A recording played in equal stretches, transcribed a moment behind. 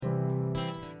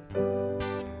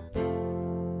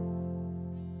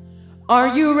Are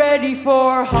you ready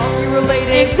for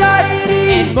hockey-related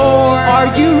anxiety and more?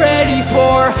 Are you ready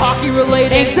for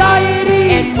hockey-related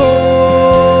anxiety and more?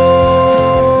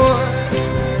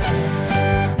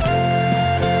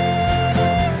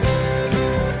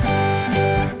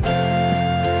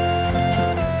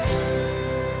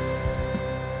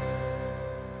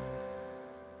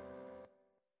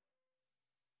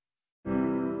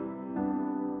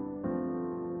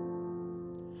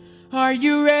 Are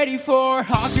you ready for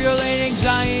hockey-related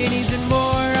anxieties and more?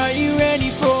 Are you ready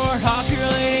for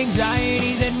hockey-related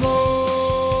anxieties and more?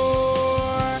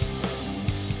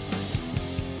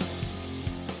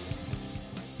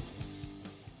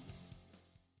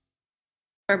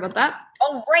 Sorry about that.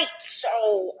 All right,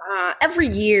 so every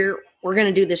year we're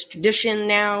going to do this tradition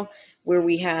now where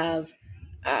we have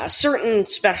a certain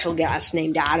special guest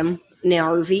named Adam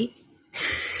Narvi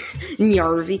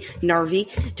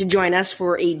to join us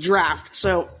for a draft.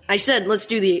 So I said, let's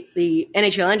do the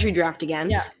NHL entry draft again.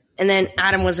 Yeah. And then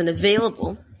Adam wasn't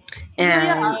available.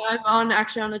 And I'm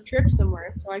actually on a trip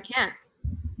somewhere, so I can't.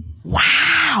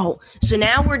 Wow. So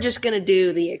now we're just going to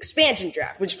do the expansion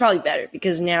draft, which is probably better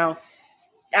because now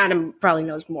Adam probably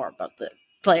knows more about the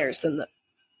players than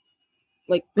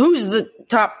who's the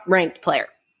top ranked player?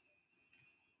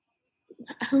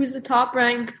 Who's the top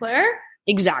ranked player?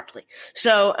 Exactly.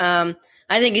 So, I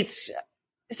think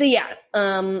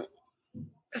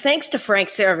thanks to Frank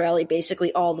Saravelli,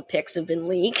 basically all the picks have been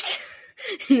leaked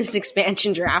in this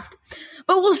expansion draft,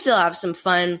 but we'll still have some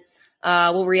fun.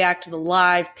 We'll react to the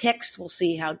live picks. We'll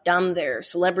see how dumb their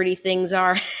celebrity things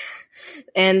are.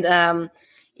 And,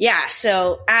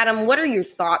 so Adam, what are your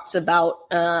thoughts about,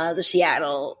 the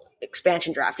Seattle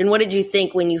expansion draft? And what did you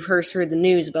think when you first heard the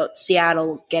news about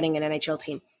Seattle getting an NHL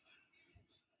team?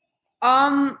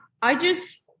 I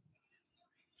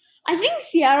think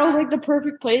Seattle is like the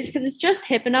perfect place because it's just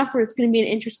hip enough where it's going to be an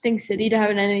interesting city to have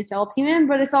an NHL team in,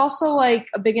 but it's also like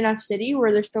a big enough city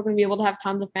where they're still going to be able to have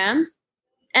tons of fans.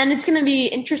 And it's going to be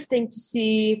interesting to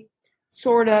see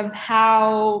sort of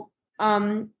how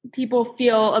people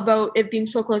feel about it being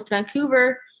so close to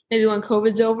Vancouver. Maybe when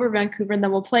COVID's over, Vancouver and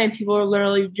then we'll play and people will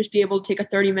literally just be able to take a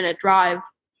 30-minute drive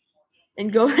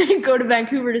and go to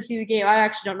Vancouver to see the game. I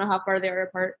actually don't know how far they are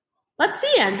apart. Let's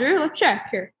see, Andrew. Let's check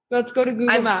here. Let's go to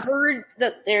Google Maps. I've heard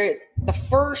that the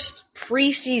first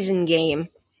preseason game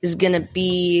is going to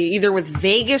be either with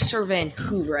Vegas or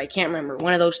Vancouver. I can't remember.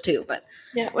 One of those two. But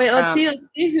yeah, wait, let's see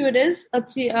who it is.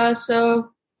 Let's see.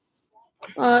 So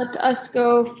let us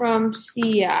go from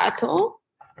Seattle,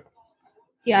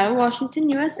 Washington,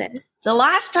 USA. The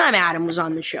last time Adam was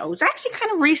on the show was actually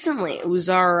kind of recently. It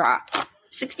was our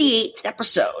 68th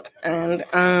episode, and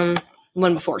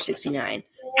one before 69.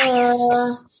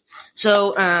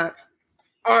 So,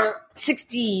 our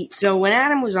 60. So when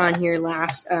Adam was on here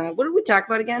last, what did we talk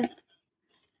about again?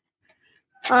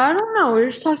 I don't know. We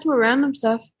just talked about random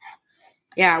stuff.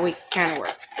 Yeah, we kind of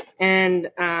were. And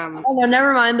oh no,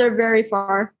 never mind. They're very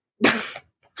far.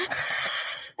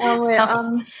 Oh wait.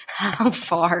 How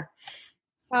far?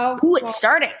 How? Ooh, it's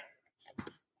starting.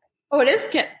 Oh, it is.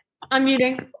 Kit. I'm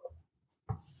muting.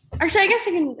 Actually, I guess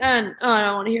I can. I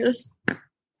don't want to hear this.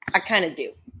 I kind of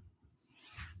do.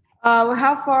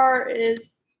 How far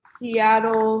is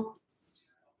Seattle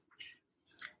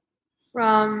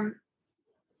from?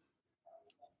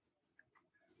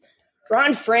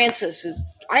 Ron Francis is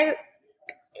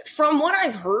from what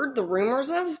I've heard, the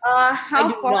rumors of. How I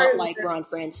do far not like Ron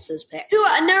Francis's picks. 2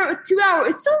 hour.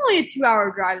 It's still only a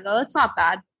 2-hour drive though. That's not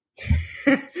bad.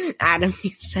 Adam,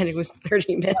 you said it was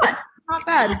 30 minutes. What? It's not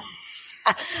bad.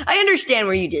 I understand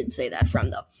where you did say that from,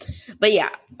 though. But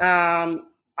yeah, I'm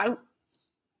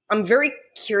very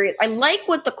curious. I like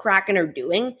what the Kraken are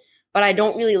doing, but I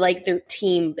don't really like their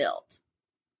team build.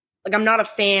 Like, I'm not a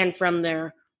fan from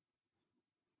their.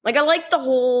 Like, I like the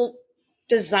whole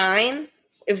design,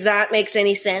 if that makes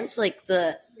any sense. Like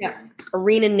the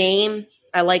arena name.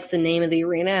 I like the name of the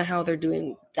arena and how they're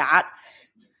doing that.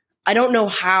 I don't know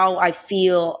how I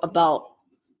feel about.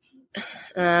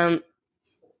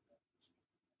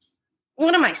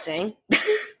 What am I saying?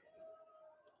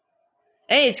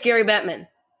 Hey, it's Gary Bettman.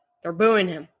 They're booing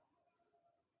him.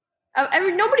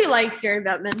 Nobody likes Gary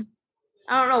Bettman.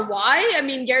 I don't know why. I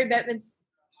mean, Gary Bettman's.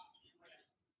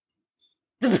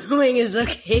 The booing is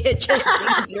okay. It just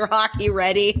means you're hockey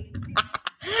ready.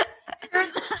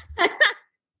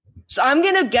 So I'm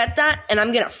going to get that, and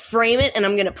I'm going to frame it, and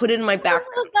I'm going to put it in my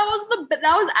background.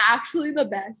 That was actually the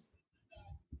best.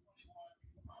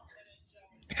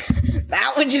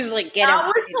 That would just, like, get That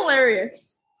was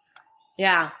hilarious.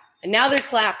 Yeah. And now they're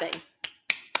clapping.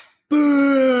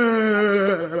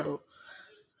 Boo!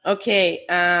 Okay,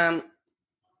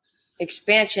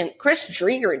 expansion. Chris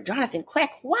Drieger and Jonathan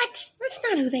Quick. What? That's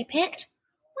not who they picked.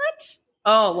 What?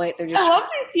 Oh, wait, they're just... I love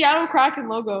the Seattle Kraken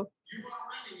logo.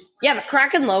 Yeah, the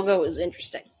Kraken logo is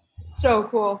interesting. So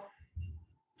cool.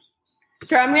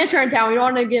 Sorry, I'm going to turn it down. We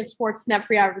don't want to give Sportsnet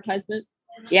free advertisement.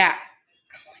 Yeah.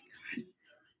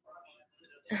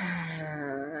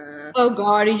 Oh,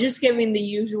 God. He's just giving the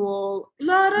usual...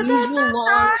 Usual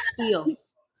long spiel.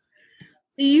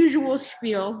 The usual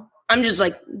spiel. I'm just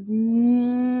like...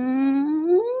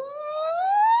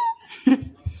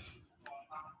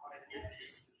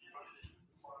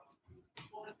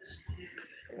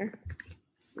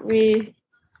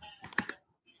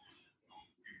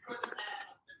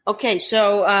 Okay,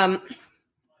 so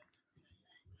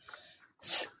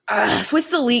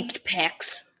with the leaked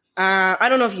picks, I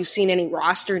don't know if you've seen any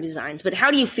roster designs, but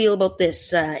how do you feel about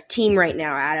this team right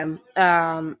now, Adam?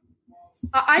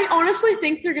 I honestly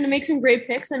think they're going to make some great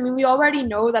picks. I mean, we already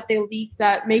know that they leaked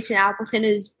that Mason Appleton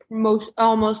is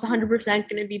almost 100%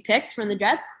 going to be picked from the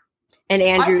Jets. And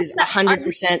Andrew's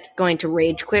 100% going to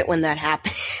rage quit when that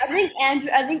happens.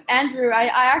 I think Andrew, I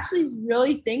actually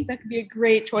really think that could be a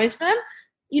great choice for them.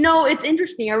 You know, it's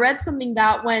interesting. I read something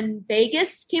that when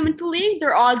Vegas came into the league,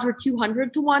 their odds were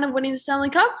 200-1 of winning the Stanley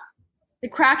Cup. The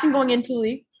Kraken going into the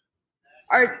league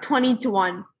are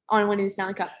 20-1 on winning the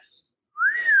Stanley Cup.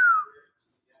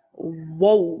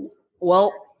 Whoa.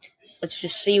 Well, let's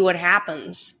just see what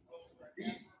happens.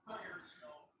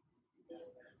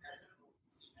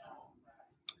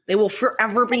 They will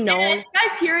forever be known. If you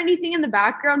guys hear anything in the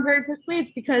background very quickly,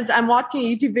 it's because I'm watching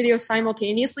a YouTube video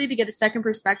simultaneously to get a second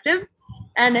perspective,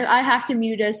 and I have to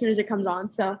mute it as soon as it comes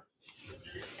on. So,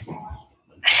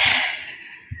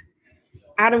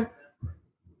 Adam, no.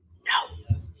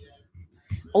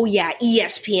 Oh yeah,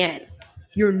 ESPN,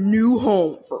 your new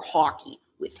home for hockey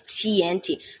with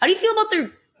TNT. How do you feel about their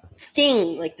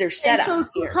thing, like their setup so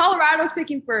here? Colorado's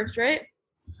picking first, right?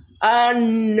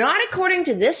 Not according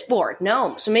to this board,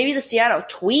 no. So maybe the Seattle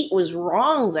tweet was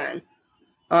wrong then.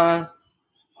 Oh,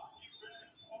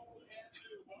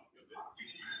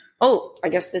 I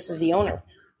guess this is the owner.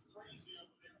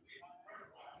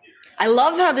 I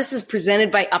love how this is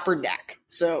presented by Upper Deck.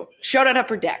 So shout out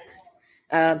Upper Deck.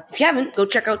 If you haven't, go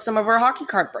check out some of our hockey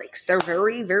card breaks. They're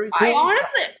very, very cool. I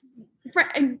honestly,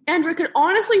 Andrew, could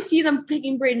honestly see them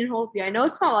picking Braden Holtby. I know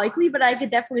it's not likely, but I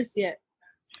could definitely see it.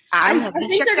 I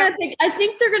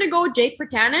think they're gonna go with Jake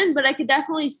Virtanen, but I could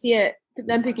definitely see it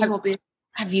them picking Holtby.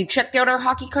 Have you checked out our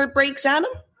hockey card breaks,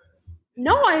 Adam?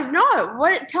 No, I have not.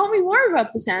 What? Tell me more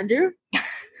about this, Andrew.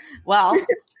 Well,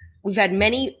 we've had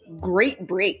many great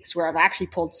breaks where I've actually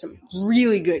pulled some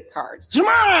really good cards. Some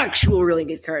actual really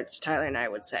good cards, as Tyler and I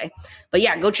would say. But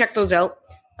yeah, go check those out.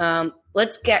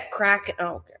 Let's get cracking.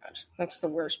 Oh, God. That's the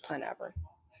worst pun ever.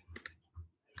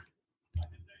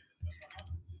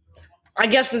 I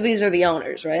guess that these are the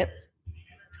owners, right?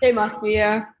 They must be,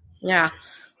 yeah. Yeah.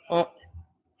 Well,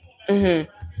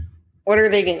 what are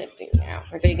they going to do now?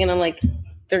 Are they going to,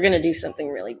 they're going to do something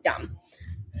really dumb.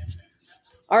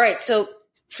 All right, so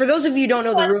for those of you who don't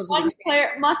know the rules of the expansion,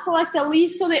 player must select at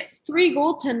least 3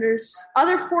 goaltenders.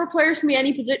 Other 4 players can be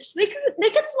any position. So they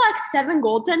could select 7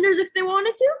 goaltenders if they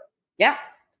wanted to. Yeah.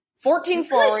 14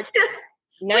 forwards,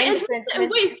 9 defensemen.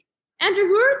 Wait, Andrew,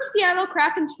 who's the Seattle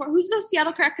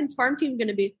Kraken's farm team going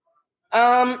to be?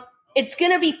 It's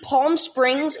going to be Palm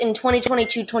Springs in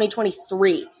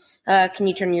 2022-2023. Can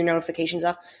you turn your notifications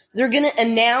off? They're going to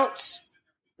announce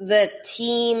the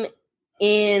team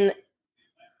the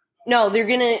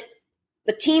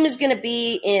team is going to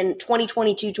be in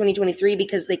 2022-2023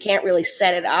 because they can't really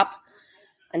set it up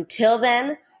until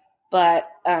then. But,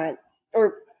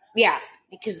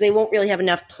 because they won't really have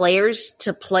enough players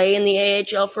to play in the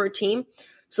AHL for a team.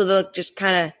 So they'll just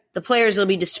the players will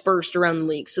be dispersed around the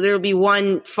league. So there'll be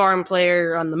one farm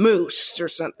player on the Moose or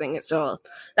something. So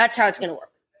that's how it's going to work.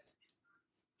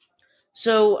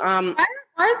 So,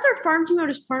 why is their farm team out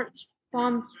as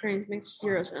Palm Springs? Makes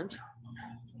 0 sense.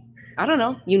 I don't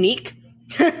know. Unique.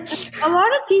 A lot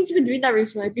of teams have been doing that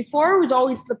recently. Before, it was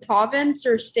always the province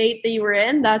or state that you were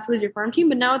in. That was your farm team.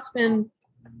 But now it's been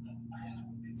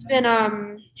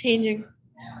changing.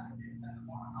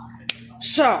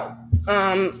 So,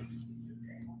 I'm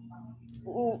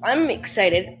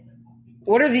excited.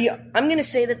 I'm going to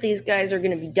say that these guys are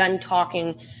going to be done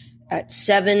talking at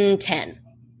 7:10.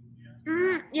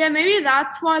 Yeah, maybe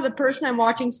that's why the person I'm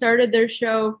watching started their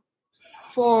show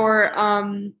for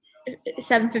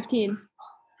 7:15.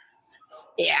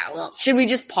 Yeah, well, should we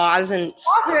just pause and...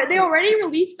 They already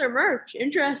released their merch.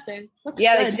 Interesting. Looks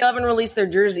good. They still haven't released their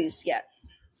jerseys yet.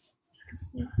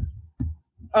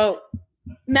 Oh.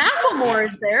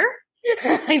 Macklemore is there.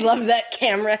 I love that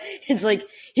camera. It's like,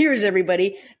 here's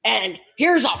everybody, and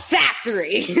here's a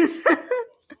factory.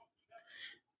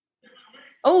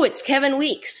 Oh, it's Kevin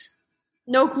Weeks.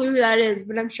 No clue who that is,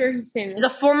 but I'm sure he's famous. He's a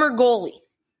former goalie.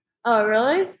 Oh,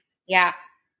 really? Yeah.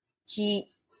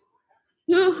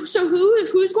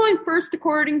 Who's going first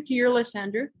according to your list,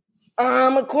 Andrew?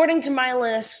 According to my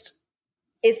list,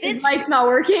 if it's Mike's not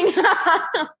working.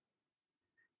 Oh,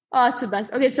 that's the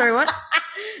best. Okay, sorry, what?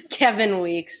 Kevin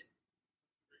Weeks.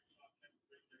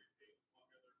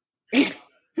 What's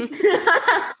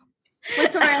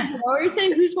our answer? What were you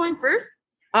saying? Who's going first?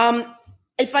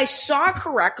 If I saw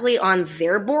correctly on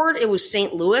their board, it was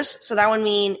St. Louis, so that would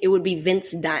mean it would be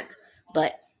Vince Dunn,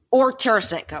 or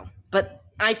Tarasenko. But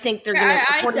I think they're gonna.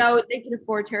 I doubt they can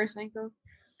afford Tarasenko.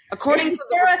 According to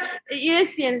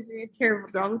ESPN is doing a terrible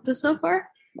job with this so far.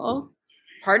 Well,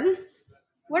 pardon?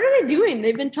 What are they doing?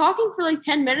 They've been talking for like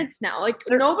 10 minutes now. Like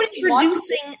they're nobody's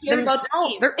introducing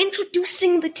themselves. They're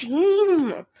introducing the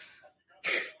team.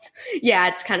 Yeah,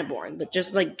 it's kind of boring, but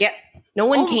just like no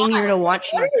one came here to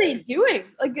watch you. What are they doing?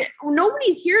 Like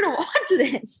nobody's here to watch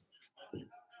this.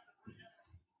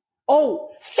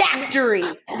 Oh, factory.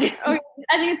 Okay, I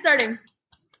think it's starting.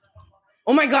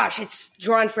 Oh my gosh, it's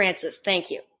Ron Francis. Thank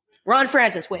you. Ron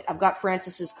Francis. Wait, I've got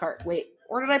Francis's card. Wait,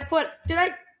 where did I put?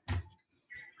 I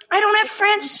don't have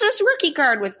Francis's rookie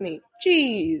card with me.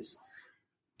 Jeez.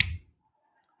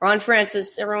 Ron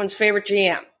Francis, everyone's favorite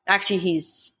GM. Actually,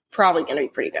 he's probably going to be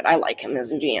pretty good. I like him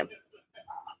as a GM.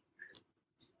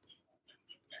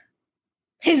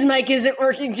 His mic isn't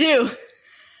working too.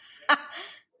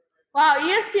 Wow,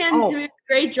 ESPN is doing a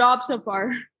great job so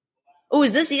far. Oh,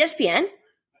 is this ESPN?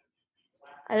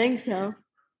 I think so.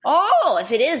 Oh,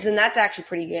 if it is, then that's actually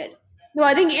pretty good. No,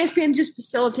 I think ESPN's just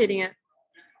facilitating it.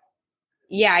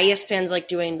 Yeah, ESPN's like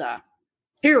doing the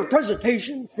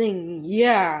presentation thing.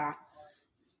 Yeah.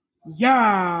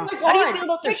 Yeah. Oh How do you feel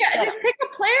about their setup? Pick a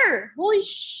player. Holy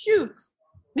shoot.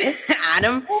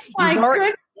 Adam, oh my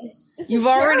goodness. You've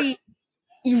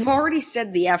already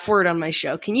said the F word on my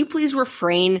show. Can you please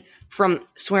refrain from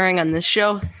swearing on this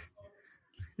show?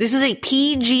 This is a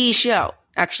PG show.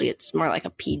 Actually, it's more like a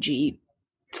PG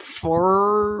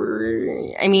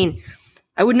 4. I mean,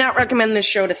 I would not recommend this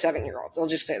show to 7-year-olds. I'll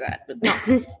just say that. But,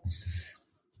 but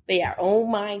yeah, oh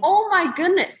my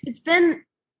goodness. It's been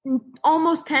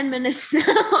almost 10 minutes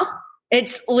now.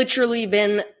 It's literally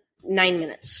been 9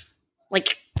 minutes.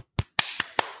 Like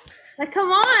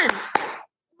come on. Come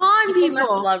on, people.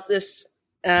 Must love this.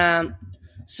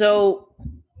 So,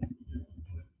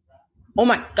 oh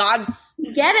my God.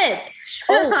 Get it.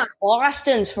 Shut up.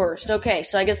 Boston's first. Okay,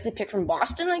 so I guess they picked from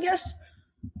Boston, I guess?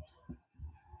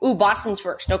 Ooh, Boston's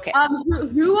first. Okay.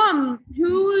 Who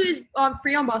is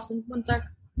free on Boston? One sec.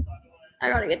 I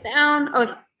gotta get down.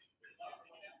 Oh,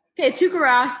 okay. Tuukka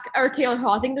Rask or Taylor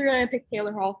Hall. I think they're gonna pick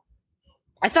Taylor Hall.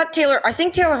 I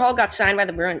think Taylor Hall got signed by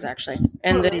the Bruins actually,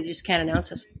 and they just can't announce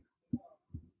this.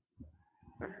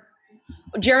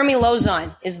 Jeremy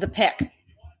Lauzon is the pick.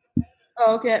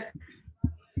 Oh, okay.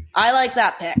 I like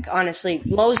that pick, honestly.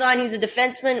 Lauzon, he's a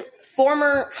defenseman,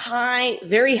 former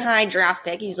very high draft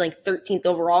pick. He was like 13th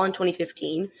overall in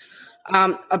 2015.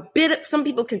 Some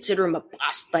people consider him a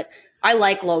bust, but I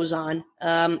like Lauzon.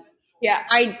 Yeah.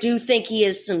 I do think he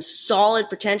has some solid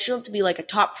potential to be like a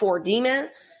top 4 D-man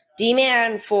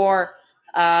for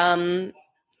the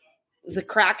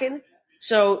Kraken.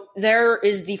 So there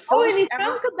is the first. Oh, and he's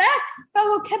from Quebec,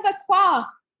 fellow Quebecois.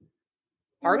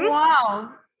 Pardon?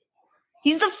 Wow.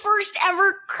 He's the first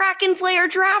ever Kraken player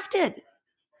drafted.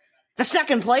 The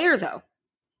second player, though.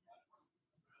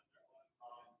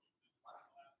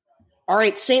 All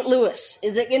right, St. Louis.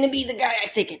 Is it going to be the guy I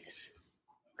think it is?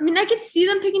 I mean, I could see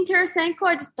them picking Tarasenko.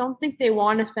 I just don't think they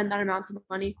want to spend that amount of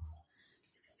money.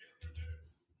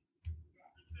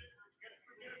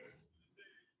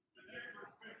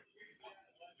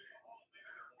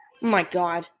 Oh my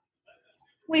God.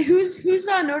 Wait, who's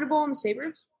notable in the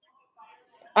Sabres?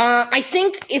 I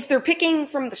think if they're picking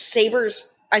from the Sabres,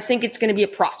 I think it's going to be a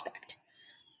prospect.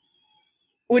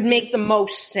 Would make the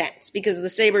most sense because the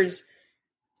Sabres.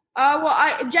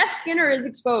 Jeff Skinner is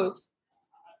exposed.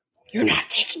 You're not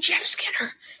taking Jeff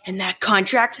Skinner and that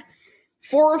contract.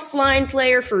 4th line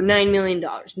player for $9 million.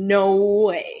 No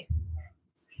way.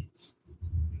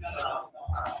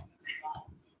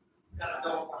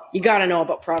 You got to know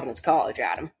about Providence College,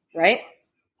 Adam, right?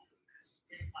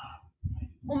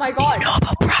 Oh my God. Do you know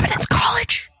about Providence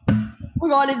College? Oh my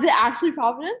God, is it actually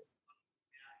Providence?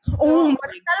 Oh my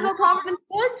What's that about Providence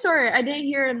College? Sorry, I didn't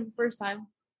hear it the first time.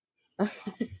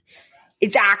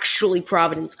 It's actually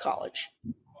Providence College.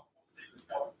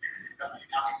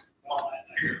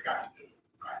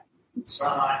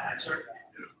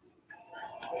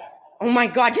 Oh my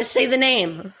God, just say the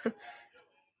name.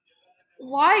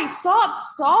 Why? Stop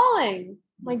stalling.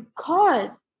 My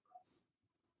God.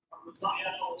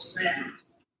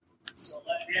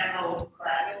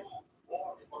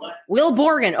 Will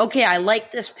Borgen. Okay, I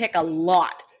like this pick a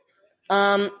lot.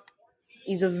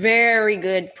 He's a very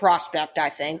good prospect, I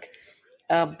think.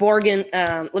 Borgen,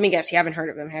 let me guess, you haven't heard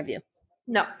of him, have you?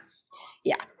 No.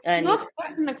 Yeah. And, Look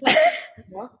in the club.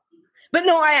 but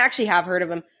no, I actually have heard of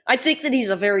him. I think that he's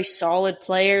a very solid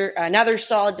player, another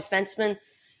solid defenseman.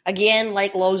 Again,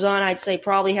 like Lozon, I'd say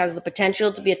probably has the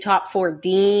potential to be a top 4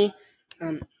 D.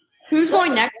 Who's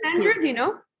going next, Andrew? Do you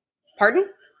know? Pardon?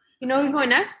 You know who's going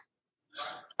next?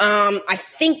 I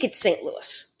think it's St.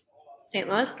 Louis. St.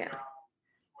 Louis? Okay.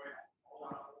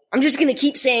 I'm just going to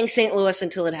keep saying St. Louis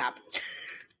until it happens.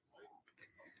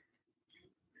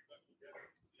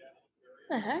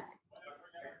 What the heck?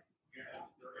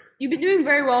 You've been doing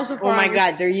very well so far. Oh my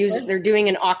God, they're doing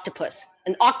an octopus.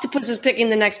 An octopus is picking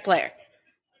the next player.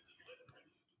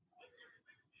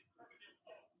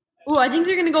 Ooh, I think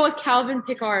they're going to go with Calvin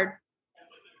Pickard.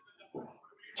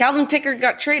 Calvin Pickard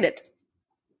got traded.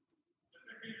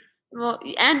 Well,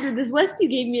 Andrew, this list you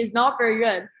gave me is not very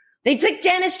good. They picked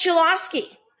Dennis Cholowski.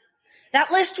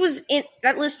 That list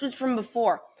was from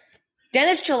before.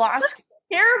 Dennis Cholowski.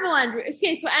 Terrible, Andrew.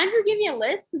 Okay, so Andrew gave me a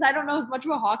list because I don't know as much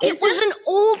about hockey. It was an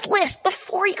old list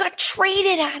before he got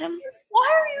traded, Adam. Why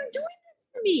are you doing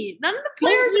this to me? None of the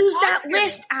players Don't use that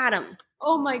list, Adam.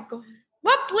 Oh my God.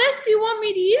 What list do you want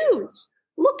me to use?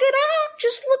 Look it up.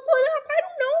 Just look one up. I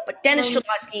don't know. But Dennis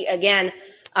Cholowski, again,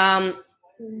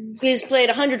 he's played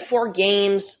 104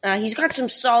 games. He's got some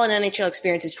solid NHL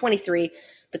experience. He's 23.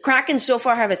 The Kraken so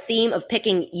far have a theme of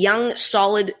picking young,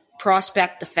 solid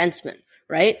prospect defensemen,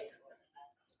 right?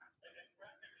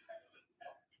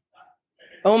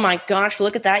 Oh my gosh,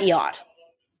 look at that yacht.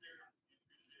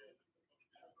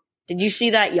 Did you see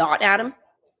that yacht, Adam?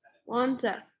 One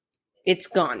sec. It's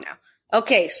gone now.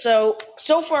 Okay, so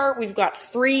far we've got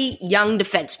 3 young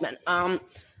defensemen. I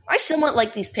somewhat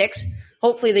like these picks.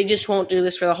 Hopefully they just won't do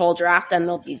this for the whole draft, then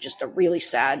they'll be just a really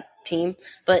sad team.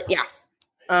 But yeah.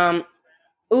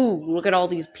 Ooh, look at all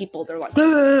these people. They're like,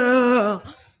 "Ugh."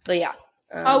 But yeah.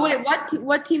 Oh wait,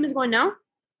 what team is going now?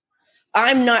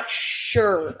 I'm not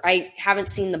sure. I haven't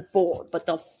seen the board, but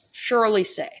they'll surely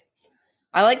say.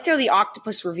 I like how the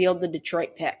octopus revealed the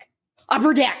Detroit pick.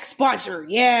 Upper Deck sponsor,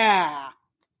 yeah.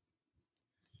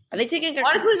 Are they taking?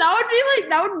 Honestly,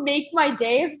 that would make my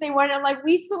day if they went and like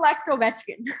we select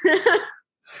Ovechkin.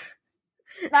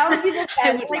 That would be the best.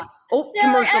 I would like, oh,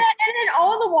 commercial. And then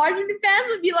all the Washington fans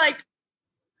would be like,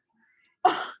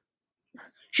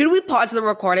 Should we pause the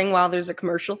recording while there's a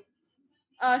commercial?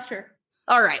 Sure.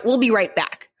 All right, we'll be right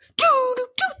back.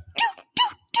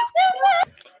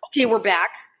 Okay, we're back.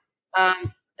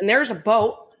 And there's a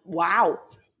boat. Wow.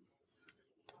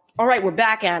 All right, we're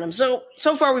back, Adam. So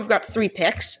far we've got 3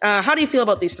 picks. How do you feel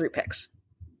about these 3 picks?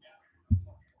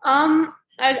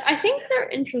 I think they're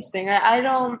interesting.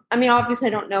 I mean, obviously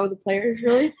I don't know the players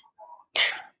really.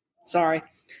 Sorry.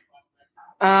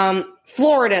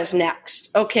 Florida's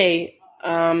next. Okay.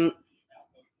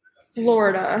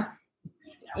 Florida.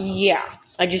 Yeah,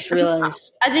 I just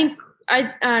realized. I think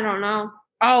I don't know.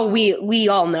 Oh, we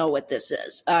all know what this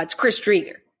is. It's Chris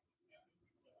Driedger.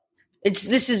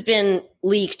 This has been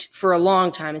leaked for a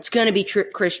long time. It's going to be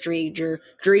Chris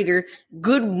Driedger,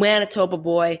 good Manitoba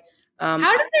boy. How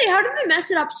did they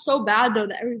mess it up so bad though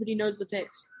that everybody knows the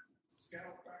picks?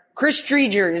 Chris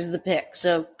Driedger is the pick,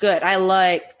 so good. I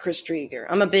like Chris Driedger.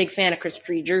 I'm a big fan of Chris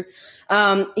Driedger.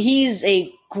 He's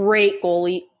a great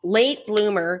goalie, late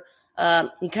bloomer.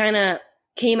 He kind of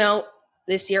came out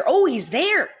this year. Oh, he's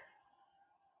there.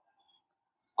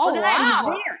 Oh, look at that,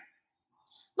 he's there.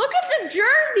 Look at the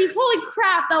jersey. Holy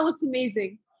crap, that looks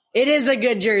amazing. It is a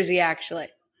good jersey, actually.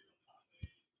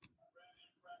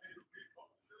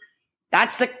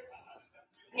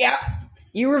 Yeah.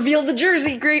 You revealed the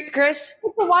jersey, great, Chris.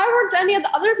 So why weren't any of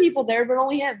the other people there, but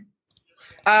only him?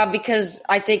 Because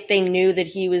I think they knew that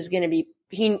he was going to be.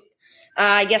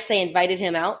 I guess they invited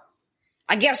him out.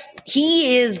 I guess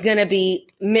he is going to be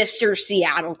Mr.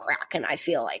 Seattle Kraken. I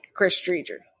feel like Chris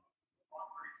Driedger.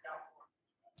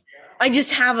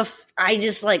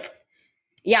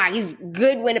 Yeah, he's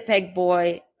good Winnipeg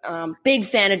boy. Big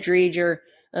fan of Driedger.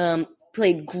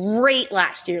 Played great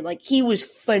last year. Like, he was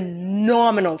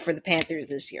phenomenal for the Panthers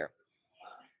this year.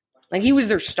 Like, he was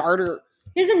their starter.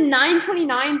 He has a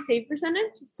 .929 save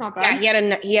percentage. It's not bad.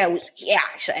 I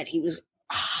said he was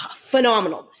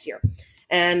phenomenal this year.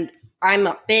 And I'm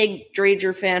a big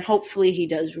Driedger fan. Hopefully he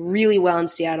does really well in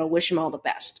Seattle. Wish him all the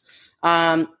best.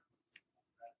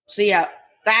 So yeah,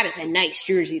 that is a nice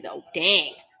jersey though.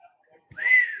 Dang.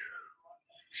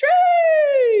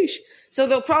 Sheesh. So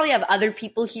they'll probably have other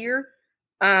people here.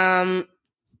 I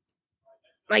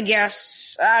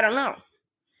guess, I don't know.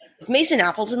 If Mason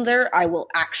Appleton's there, I will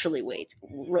actually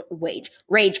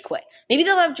rage quit. Maybe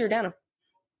they'll have Giordano.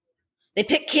 They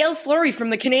picked Cale Fleury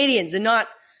from the Canadians and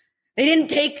they didn't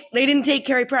take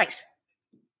Carey Price.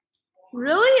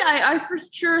 Really? I for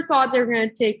sure thought they were going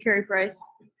to take Carey Price.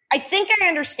 I think I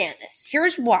understand this.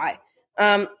 Here's why.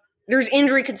 There's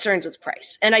injury concerns with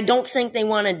Price, and I don't think they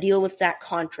want to deal with that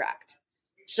contract.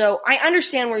 So I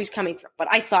understand where he's coming from, but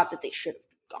I thought that they should have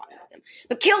gotten with him.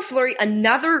 But Cale Fleury,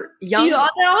 another young... That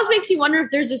always makes you wonder if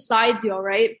there's a side deal,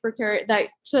 right, for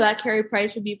so that Carey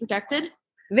Price would be protected.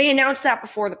 They announced that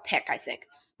before the pick, I think.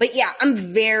 But yeah, I'm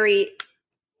very...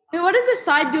 Wait, what does a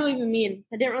side deal even mean?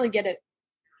 I didn't really get it.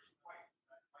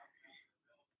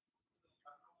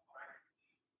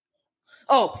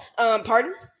 Oh,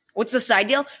 pardon? What's the side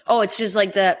deal? Oh, it's just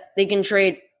like they can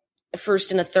trade a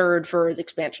first and a third for the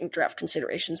expansion draft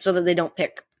consideration so that they don't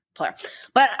pick player.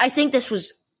 But I think this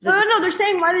was... No, they're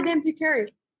saying why they didn't pick Carey.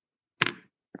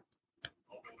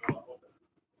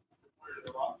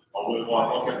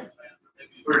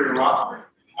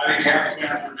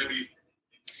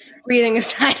 Breathing a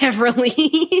sigh of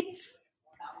relief.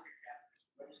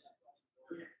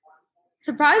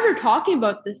 Surprised they're talking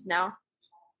about this now.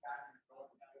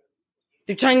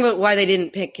 They're talking about why they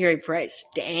didn't pick Carey Price.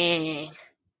 Dang.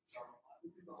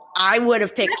 I would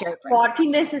have picked Carey Price.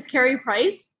 Watching this as Carey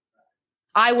Price?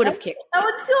 I would have kicked. That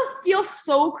would still feel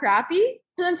so crappy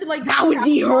for them to like. That would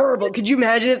be horrible. Could you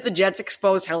imagine if the Jets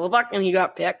exposed Hellebuck and he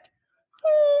got picked?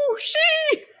 Oh,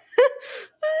 she.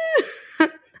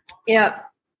 Yep.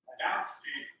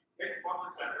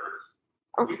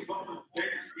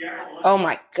 Oh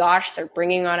my gosh, they're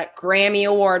bringing on a Grammy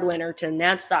Award winner to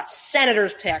announce that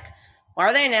Senators pick. Why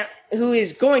are they now? Who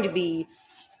is going to be?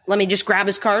 Let me just grab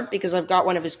his card because I've got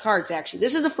one of his cards, actually.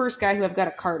 This is the first guy who I've got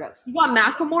a card of. You got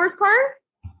Macklemore's card?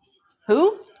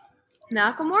 Who?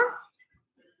 Macklemore?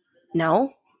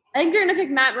 No. I think they're going to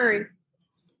pick Matt Murray.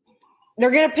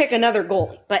 They're going to pick another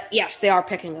goalie, but yes, they are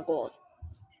picking a goalie.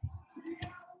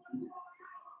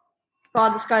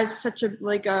 God, this guy's such a,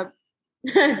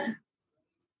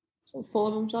 so full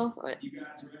of himself. Right. You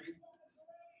guys ready?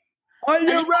 Are you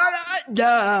ready?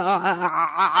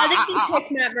 I think they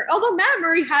picked Matt Murray. Although Matt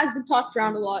Murray has been tossed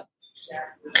around a lot.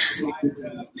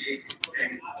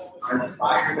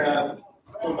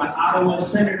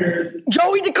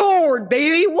 Joey Daccord,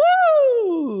 baby.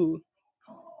 Woo!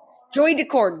 Joey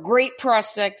Daccord, great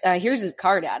prospect. Here's his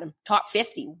card, Adam. Top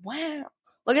 50. Wow.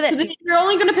 Look at this. They're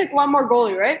only going to pick one more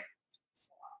goalie, right?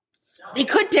 They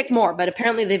could pick more, but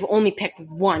apparently they've only picked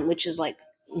one, which is like,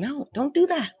 no, don't do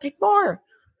that. Pick more.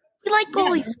 We like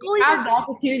goalies. Yeah, goalies have the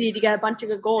opportunity to get a bunch of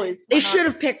good goalies. They should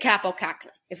have picked Kaapo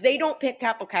Kähkönen. If they don't pick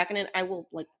Kaapo Kähkönen, I will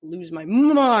lose my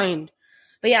mind.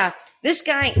 But yeah, this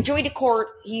guy, Joey Daccord,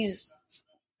 he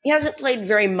hasn't played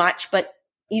very much, but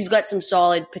he's got some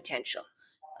solid potential.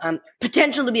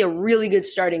 Potential to be a really good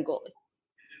starting goalie.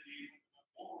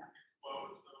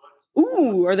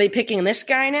 Ooh, are they picking this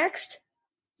guy next?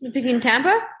 You're picking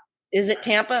Tampa? Is it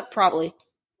Tampa? Probably.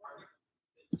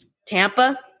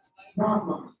 Tampa?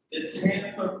 The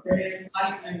Tampa Bay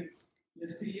Titans.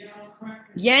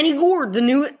 Yanni Gourde,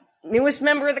 the newest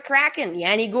member of the Kraken.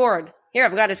 Yanni Gourde. Here,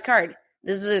 I've got his card.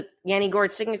 This is a Yanni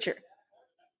Gourde signature.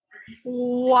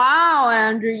 Wow,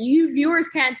 Andrew. You viewers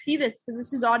can't see this because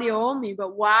this is audio only,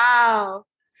 but wow.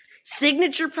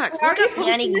 Signature pucks. Look up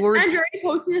Yanni Gourde. Andrew, are you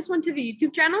posting this one to the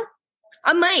YouTube channel?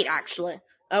 I might, actually.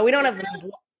 We don't have... No,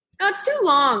 it's too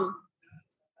long.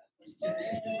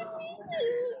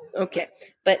 Okay,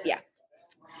 but yeah.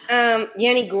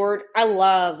 Yanni Gourde, I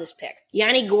love this pick.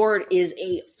 Yanni Gourde is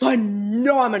a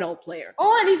phenomenal player.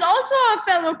 Oh, and he's also a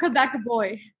fellow Quebec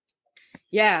boy.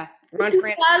 Yeah. Ron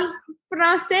France.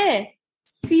 Français,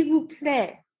 s'il vous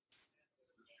plaît.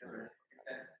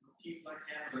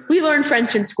 We learned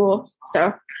French in school,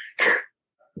 so.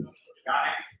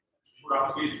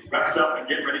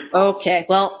 Okay,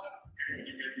 well.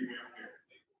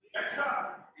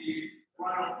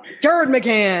 Jared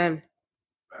McCann.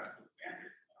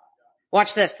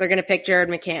 Watch this. They're going to pick Jared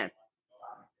McCann.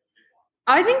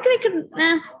 I think they could.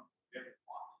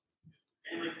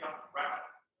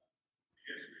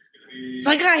 It's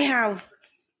like I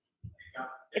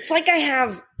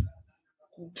have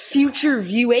future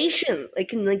viewation. I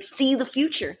can see the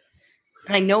future.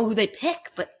 And I know who they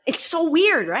pick, but it's so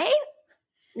weird, right?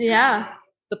 Yeah.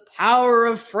 The power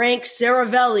of Frank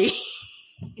Saravelli.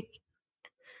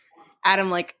 Adam,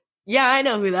 Yeah, I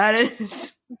know who that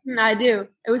is. I do.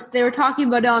 They were talking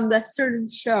about it on the certain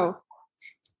show.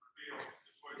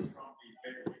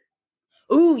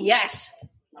 Ooh, yes.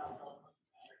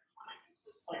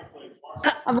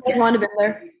 I've always wanted to be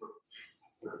there.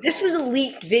 This was a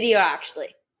leaked video, actually.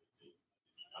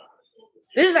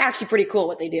 This is actually pretty cool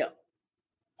what they do.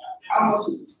 How much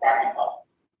is this cracking up?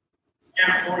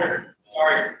 Yeah, order.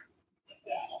 Sorry.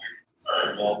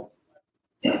 Sorry, Bill.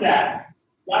 What's that?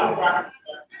 That was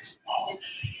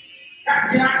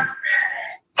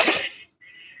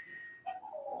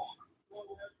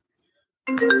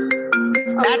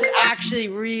That's actually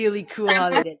really cool how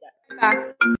they did that.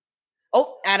 Back.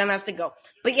 Oh, Adam has to go.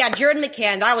 But yeah, Jordan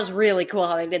McCann, that was really cool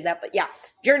how they did that. But yeah,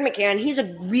 Jordan McCann, he's a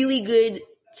really good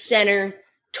center.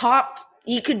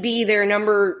 He could be their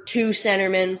number 2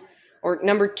 centerman or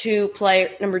number 2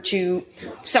 player, number 2,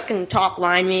 second top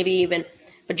line maybe even.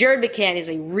 But Jared McCann is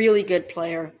a really good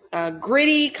player.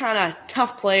 Gritty, kind of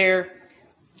tough player.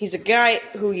 He's a guy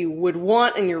who you would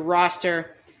want in your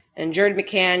roster. And Jared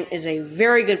McCann is a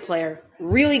very good player.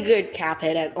 Really good cap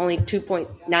hit at only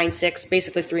 2.96,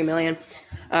 basically $3 million.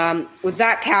 With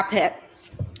that cap hit,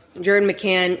 Jared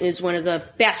McCann is one of the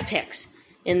best picks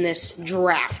in this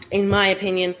draft, in my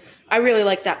opinion. I really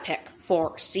like that pick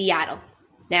for Seattle.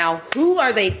 Now, who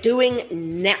are they doing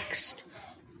next?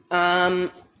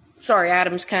 Sorry,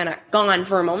 Adam's kind of gone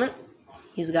for a moment.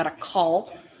 He's got a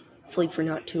call. Hopefully for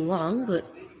not too long, but...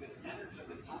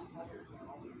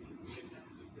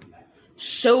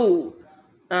 So,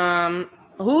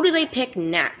 who do they pick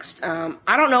next?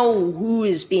 I don't know who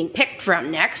is being picked from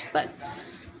next, but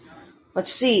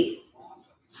let's see.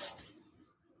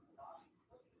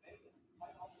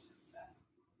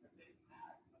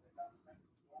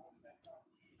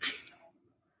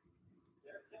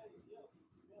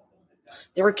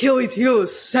 Their Achilles heel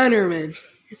is centerman.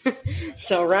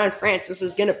 So Ron Francis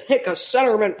is going to pick a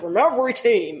centerman from every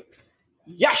team.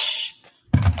 Yes!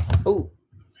 Oh.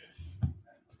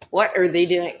 What are they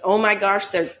doing? Oh my gosh,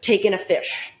 they're taking a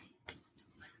fish.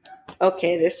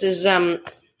 Okay, this is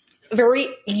very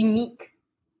unique.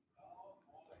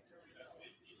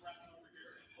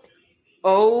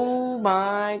 Oh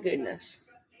my goodness.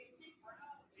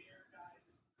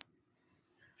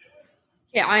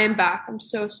 Yeah, I am back. I'm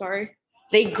so sorry.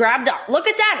 They grabbed up. Look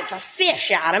at that. It's a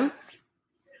fish, Adam.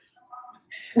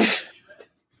 It's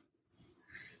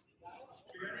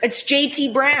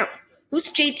JT Brown. Who's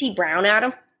JT Brown,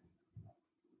 Adam?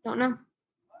 Don't know.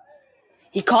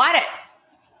 He caught it.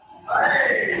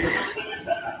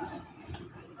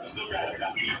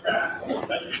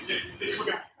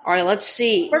 All right, let's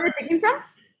see. Where are they picking from?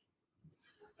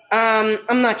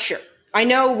 I'm not sure. I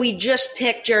know we just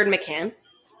picked Jared McCann.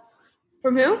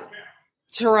 From who?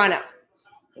 Toronto.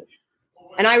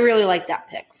 And I really like that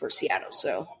pick for Seattle,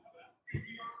 so.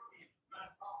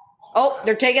 Oh,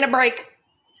 they're taking a break.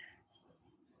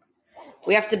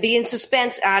 We have to be in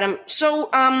suspense, Adam. So,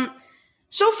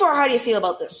 so far, how do you feel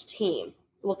about this team?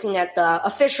 Looking at the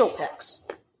official picks.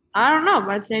 I don't know.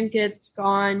 I think it's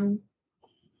gone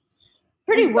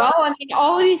pretty well. I mean,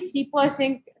 all of these people, I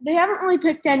think, they haven't really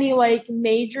picked any, like,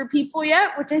 major people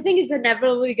yet, which I think is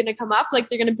inevitably going to come up. Like,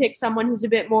 they're going to pick someone who's a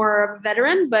bit more of a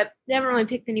veteran, but they haven't really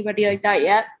picked anybody like that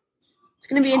yet. It's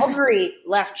going to be interesting. Calgary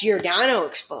left Giordano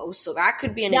exposed, so that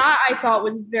could be an That I thought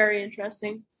was very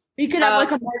interesting. You could have, like,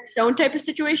 a Mark Stone type of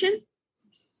situation.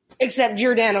 Except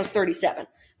Giordano's 37.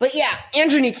 But, yeah,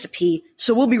 Andrew needs to pee,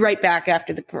 so we'll be right back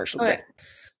after the commercial break. Okay.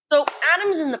 So,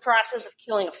 Adam's in the process of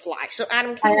killing a fly. So,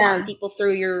 Adam, can you walk people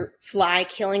through your fly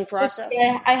killing process?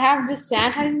 Yeah, I have this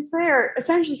sanitizing spray, or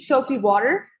essentially soapy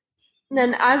water. And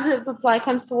then as the fly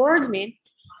comes towards me,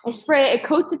 I spray it,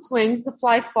 coats its wings, the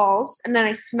fly falls, and then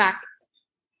I smack it.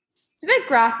 It's a bit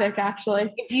graphic,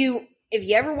 actually. If you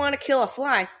ever want to kill a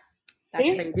fly, that's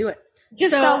how you do it.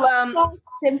 Just So,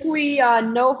 simply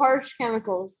no harsh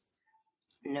chemicals.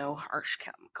 no harsh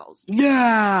chemicals.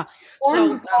 Yeah.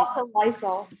 Orange So, drops of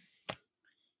Lysol.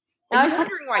 I was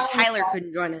wondering why Tyler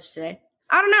couldn't join us today.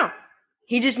 I don't know.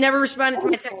 He just never responded to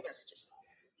my text messages.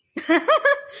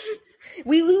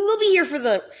 We will be here for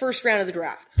the first round of the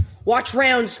draft. Watch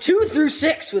rounds 2 through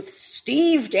 6 with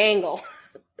Steve Dangle.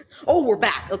 Oh, we're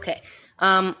back. Okay.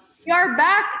 We are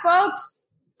back, folks.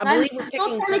 I believe we're I'm still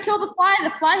picking trying to kill the fly.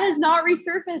 The fly has not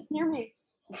resurfaced near me.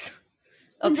 It's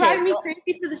been driving me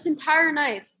crazy for this entire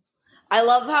night. I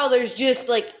love how there's just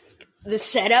like the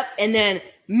setup and then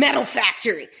Metal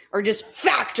Factory or just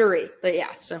Factory. But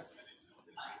yeah, so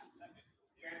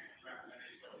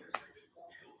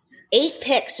 8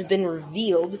 picks have been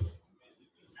revealed.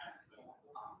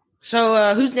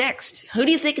 So who's next? Who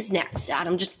do you think is next,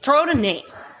 Adam? Just throw out a name.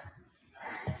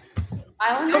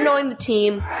 Islanders? Don't knowing the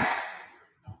team.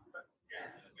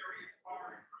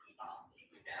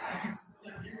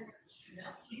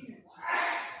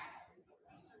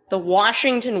 The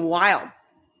Washington Wild.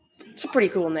 It's a pretty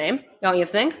cool name, don't you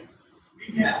think?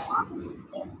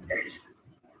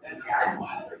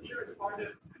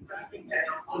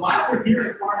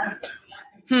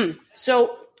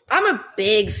 So I'm a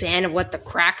big fan of what the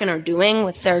Kraken are doing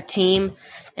with their team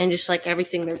and just like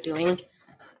everything they're doing.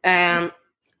 I'm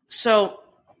stalling.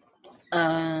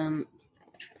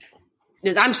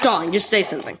 Just say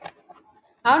something.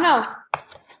 I don't know.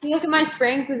 You look at my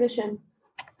spraying position.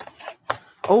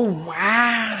 Oh,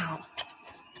 wow.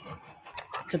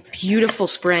 It's a beautiful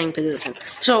spraying position.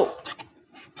 So,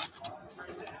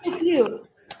 It's you.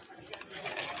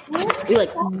 we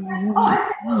like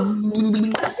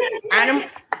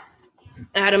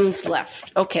Adam's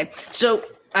left. Okay. So,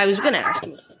 I was going to ask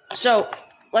him. So,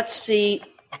 let's see.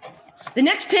 The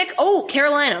next pick,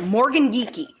 Carolina, Morgan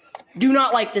Geekie. Do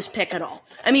not like this pick at all.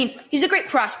 I mean, he's a great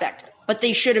prospect, but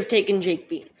they should have taken Jake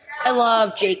Bean. I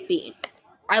love Jake Bean,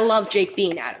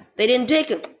 Adam. They didn't take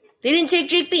him. They didn't take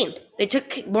Jake Bean. They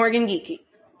took Morgan Geekie.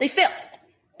 They failed.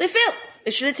 They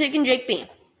should have taken Jake Bean.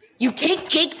 You take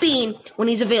Jake Bean when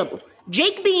he's available.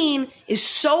 Jake Bean is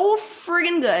so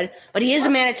friggin' good, but he is a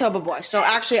Manitoba boy. So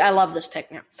actually, I love this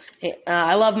pick now. Hey,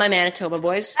 I love my Manitoba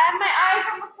boys. I have my eyes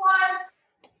on the fly.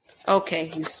 Okay,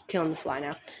 he's killing the fly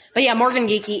now. But yeah, Morgan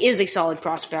Geekie is a solid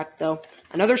prospect, though.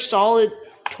 Another solid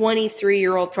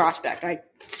 23-year-old prospect. I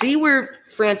see where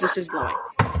Francis is going.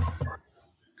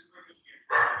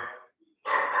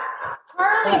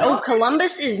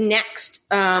 Columbus is next.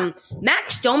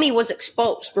 Max Domi was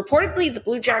exposed. Reportedly, the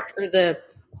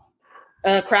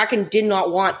Kraken did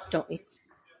not want Domi.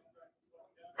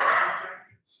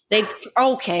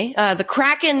 The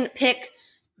Kraken pick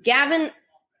Gavin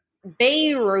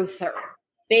Bayreuther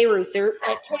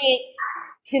at 28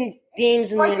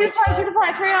 games in the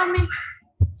NHL. Trade on me.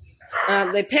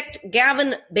 They picked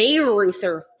Gavin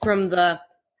Bayreuther from the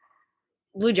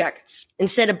Blue Jackets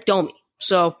instead of Domi.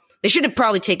 So they should have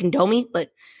probably taken Domi,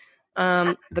 but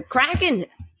the Kraken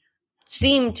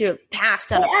seem to have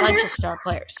passed on a bunch of star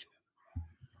players.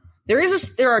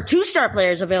 There are 2 star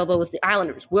players available with the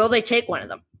Islanders. Will they take one of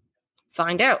them?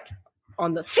 Find out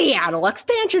on the Seattle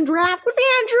expansion draft with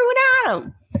Andrew and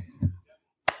Adam.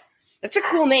 That's a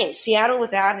cool name, Seattle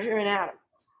with Andrew and Adam.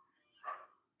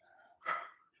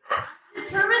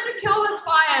 Determined to kill this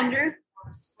guy, Andrew.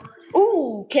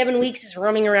 Ooh, Kevin Weeks is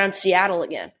roaming around Seattle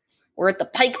again. We're at the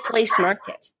Pike Place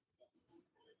Market.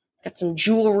 Got some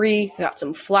jewelry, got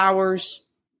some flowers.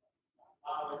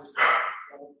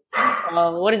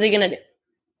 What is he going to do?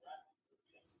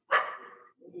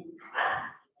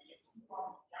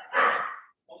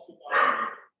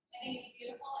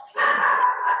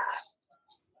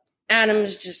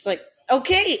 Adam's just like,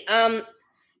 okay,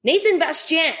 Nathan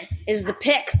Bastien is the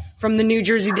pick from the New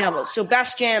Jersey Devils. So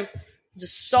Bastien is a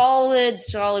solid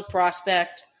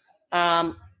prospect.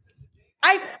 I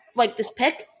like this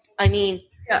pick. I mean,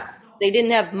 They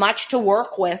didn't have much to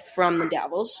work with from the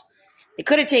Devils. They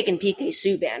could have taken PK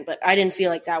Subban, but I didn't feel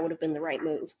like that would have been the right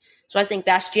move. So I think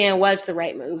Bastien was the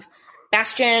right move.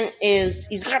 Bastien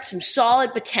he's got some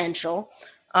solid potential.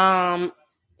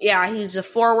 He's a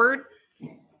forward.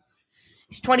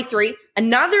 He's 23.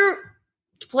 Another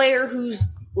player who's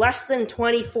less than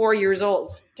 24 years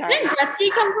old. Didn't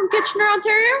Gretzky come from Kitchener,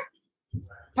 Ontario?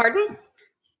 Pardon?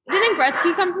 Didn't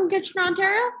Gretzky come from Kitchener,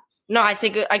 Ontario? No, I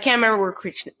can't remember where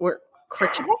Gretzky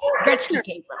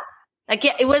came from.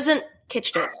 It wasn't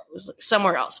Kitchener. It was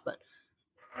somewhere else, but.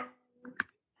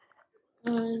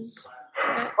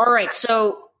 All right,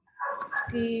 so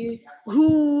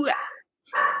who?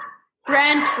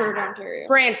 Brantford, Ontario.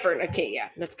 Brantford. Okay, yeah,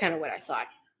 that's kind of what I thought.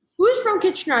 Who's from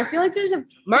Kitchener? I feel like there's a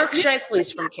Mark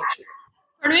Scheifele's from Kitchener.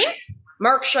 Pardon me?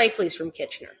 Mark Scheifele's from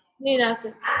Kitchener. Maybe that's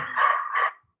it.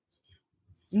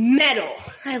 Metal.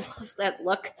 I love that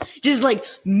look. Just like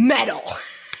metal.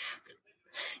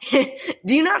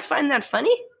 Do you not find that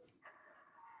funny?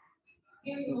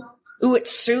 Ooh,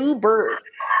 it's Sue Bird.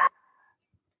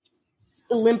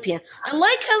 Olympian. I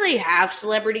like how they have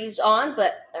celebrities on,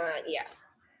 but yeah.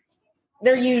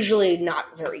 They're usually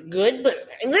not very good, but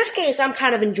in this case, I'm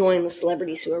kind of enjoying the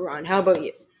celebrities who are on. How about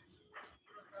you?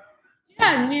 Yeah,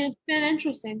 I mean, it's been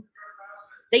interesting.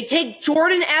 They take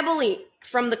Jordan Eberle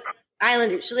from the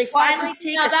Islanders, so they finally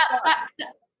take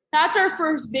that's our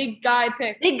first big guy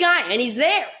pick. Big guy, and he's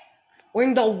there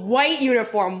wearing the white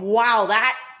uniform. Wow,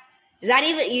 that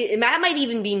might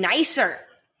even be nicer.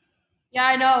 Yeah,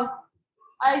 I know.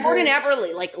 Jordan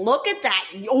Eberle, like, look at that.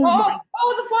 Oh,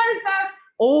 the Flyers back.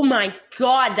 Oh my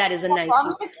God, that is a nice. I'm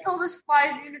gonna kill this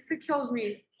fly even if it kills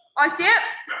me. Oh, I see it.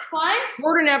 It's flying.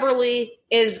 Jordan Eberle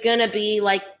is gonna be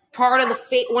like part of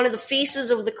the one of the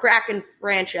faces of the Kraken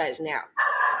franchise now.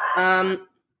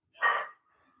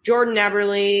 Jordan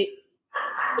Eberle,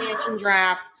 expansion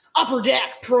draft, upper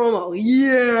deck promo,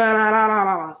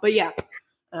 yeah. But yeah,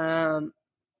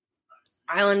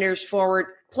 Islanders forward,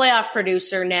 playoff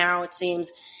producer now. It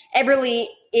seems Eberle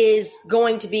is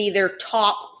going to be their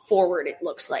top forward. It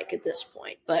looks like at this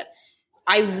point, but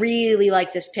I really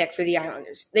like this pick for the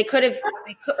Islanders. They could have,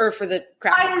 or for the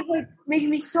Kraken. I was like making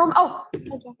me so. Oh,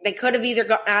 They could have either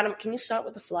got Adam. Can you stop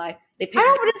with the fly? They picked. I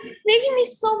know, but it's making me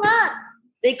so mad.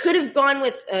 They could have gone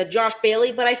with Josh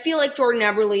Bailey, but I feel like Jordan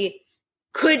Eberle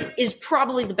is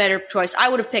probably the better choice. I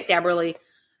would have picked Eberle.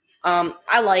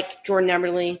 I like Jordan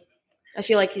Eberle. I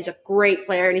feel like he's a great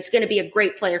player, and he's going to be a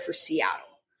great player for Seattle.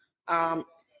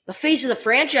 The face of the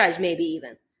franchise, maybe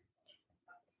even.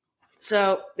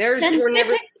 So there's Then Jordan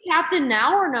Eberle. Captain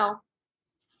now or no?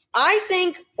 I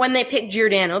think when they pick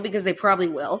Giordano, because they probably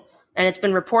will, and it's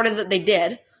been reported that they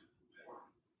did,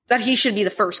 that he should be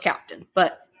the first captain.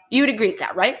 But you would agree with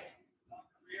that, right?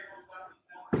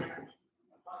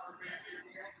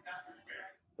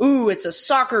 Ooh, it's a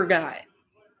soccer guy.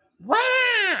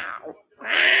 Wow.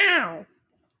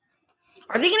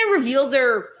 Are they going to reveal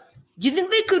their... Do you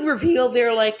think they could reveal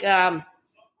their, like,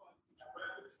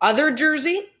 other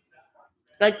jersey?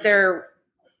 Like their...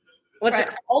 What's it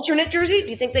called? Alternate jersey? Do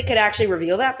you think they could actually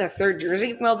reveal that, their third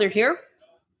jersey, while they're here?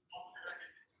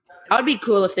 That would be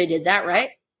cool if they did that, right?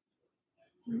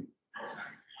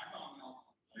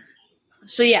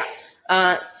 So, yeah.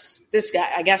 This guy,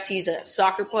 I guess he's a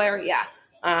soccer player. Yeah.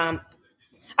 I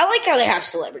like how they have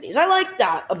celebrities. I like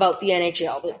that about the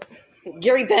NHL. But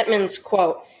Gary Bettman's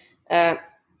quote,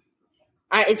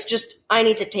 it's just, I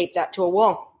need to tape that to a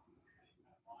wall.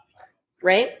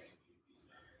 Right?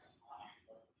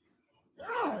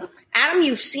 Adam,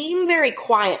 you seem very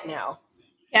quiet now.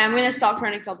 Yeah, I'm gonna stop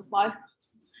trying to kill the fly.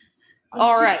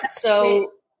 All right,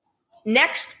 so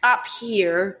next up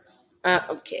here,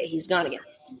 okay, he's gone again.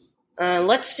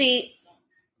 Let's see.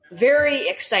 Very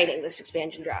exciting, this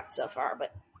expansion draft so far,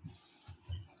 but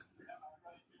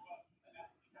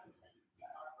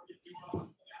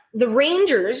the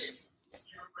Rangers,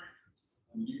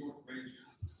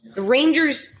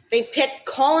 they picked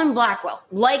Colin Blackwell.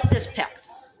 Like this pick.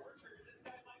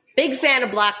 Big fan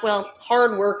of Blackwell.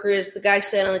 Hard worker, as the guy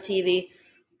said on the TV.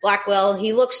 Blackwell,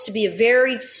 he looks to be a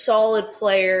very solid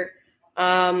player.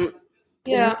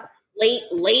 Yeah.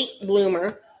 Late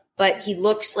bloomer, but he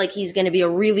looks like he's going to be a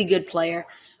really good player.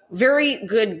 Very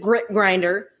good grit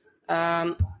grinder.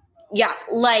 I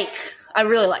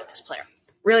really like this player.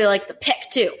 Really like the pick,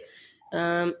 too.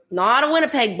 Not a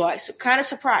Winnipeg boy, so kind of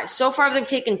surprised. So far, they've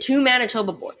taken 2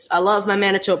 Manitoba boys. I love my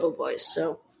Manitoba boys,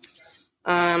 so...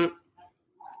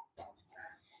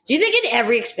 Do you think in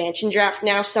every expansion draft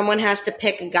now someone has to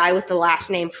pick a guy with the last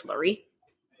name Fleury?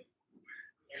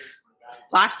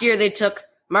 Last year they took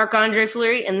Marc-Andre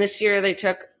Fleury, and this year they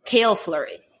took Cale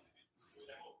Fleury.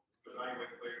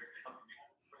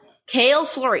 Cale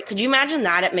Fleury. Could you imagine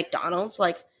that at McDonald's?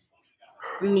 Like,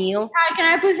 meal? Hi, can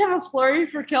I please have a flurry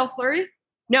for Cale Fleury?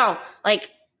 No, like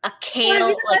a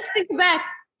kale. Let's think back.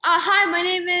 Hi, my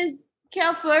name is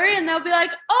Cale Fleury, and they'll be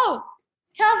like, oh,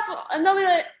 and they'll be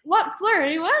like, what,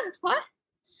 Fleury? What?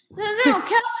 No,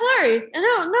 Cale Fleury.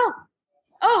 No.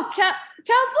 Oh, Cale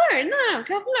Fleury. No,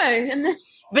 Cale Fleury. And then,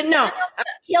 but no,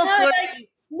 Cale Fleury. Like,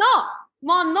 no,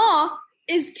 mon nom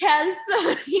is Cale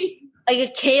Fleury. Like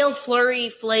a Cale Fleury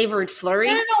flavored flurry?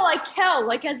 No, like Kel,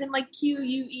 like as in like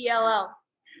Quell.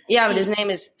 Yeah, but his name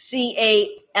is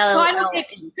Call. So I don't think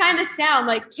it kind of sound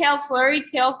like Cale Fleury.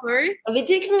 Are they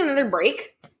taking another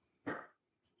break?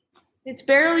 It's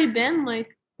barely been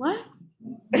like, what?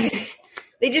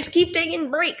 They just keep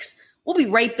taking breaks. We'll be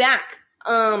right back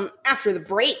after the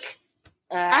break.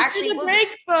 After the break,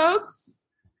 folks.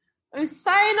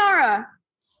 Sayonara.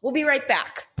 We'll be right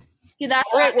back. Yeah,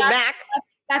 All right, we're back.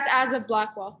 That's as of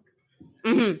Blackwell.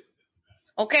 Mm-hmm.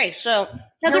 Okay, so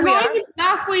now they're not even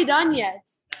halfway done yet.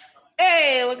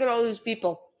 Hey, look at all these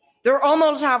people. They're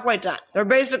almost halfway done. They're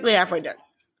basically halfway done.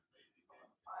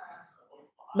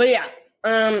 But yeah,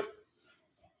 I'm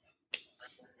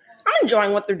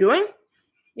enjoying what they're doing.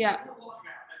 Yeah.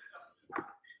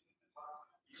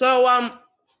 So,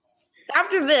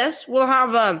 after this, we'll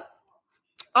have,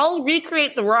 I'll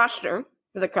recreate the roster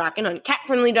for the Kraken on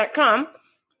catfriendly.com,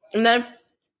 and then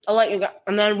I'll let you go,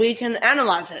 and then we can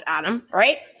analyze it, Adam,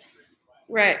 right?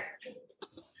 Right.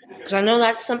 Because I know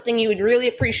that's something you would really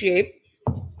appreciate.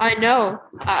 I know.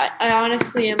 I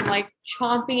honestly am, like,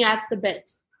 chomping at the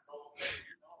bit.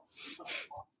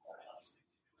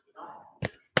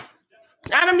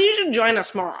 Adam, you should join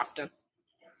us more often.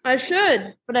 I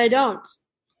should, but I don't.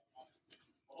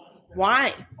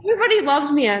 Why? Everybody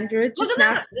loves me, Andrew. It's Look just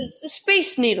at not. that. It's the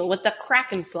Space Needle with the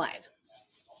Kraken flag.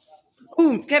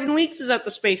 Ooh, Kevin Weeks is at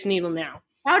the Space Needle now.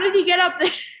 How did he get up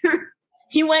there?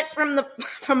 He went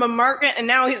from a market and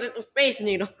now he's at the Space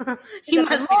Needle. He He was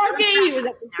must at be the market, very he was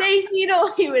at fast the now. Space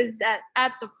Needle. He was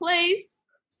at the place.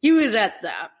 He was at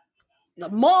the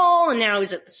mall and now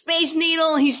he's at the Space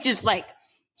Needle. He's just like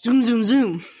zoom, zoom,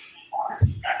 zoom.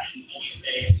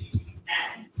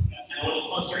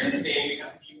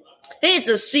 Hey, it's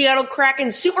a Seattle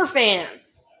Kraken super fan.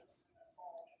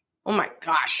 Oh my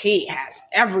gosh, he has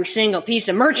every single piece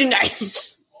of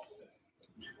merchandise.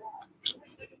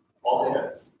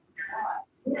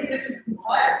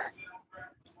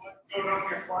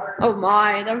 Oh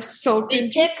my, that was so They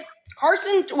good. pick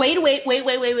Carson. Wait.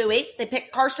 They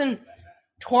pick Carson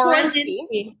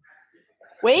Torensky.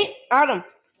 Wait, Adam,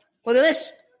 look at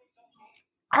this.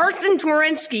 Carson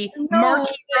Torensky, No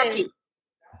marquee way. rookie.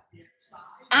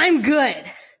 I'm good.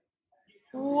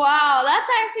 Wow, that's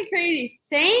actually crazy.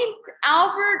 St.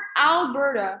 Albert,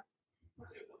 Alberta.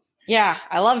 Yeah,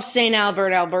 I love St.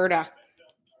 Albert, Alberta.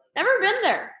 Never been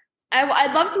there.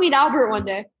 I'd love to meet Albert one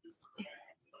day.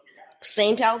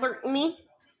 St. Albert, me?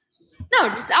 No,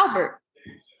 just Albert.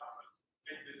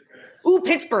 Ooh,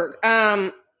 Pittsburgh.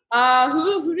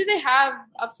 Who do they have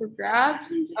up for grabs?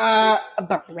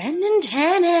 Brandon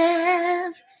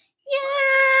Tanev.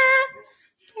 Yeah,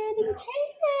 Brandon Tanev.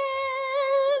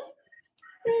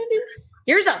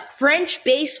 Here's a French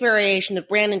base variation of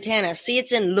Brandon Tanev. See,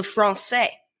 it's in Le Français.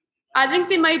 I think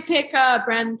they might pick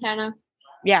Brandon Tanev.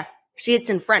 Yeah, see, it's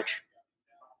in French.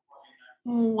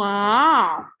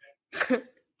 Wow. The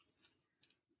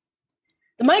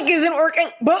mic isn't working,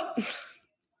 but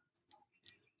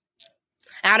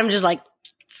Adam's just like,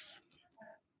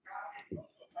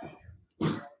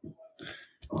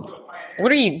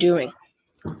 what are you doing?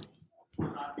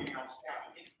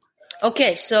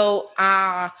 Okay, so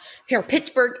here,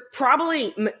 Pittsburgh,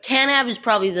 probably Tanev is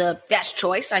probably the best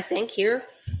choice, I think, here.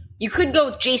 You could go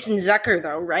with Jason Zucker,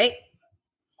 though, right?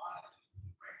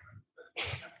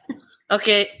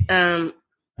 Okay,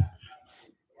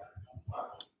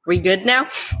 we good now?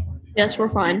 Yes, we're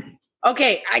fine.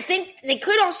 Okay, I think they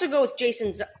could also go with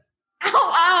Jason Zucker. Ow,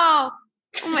 ow.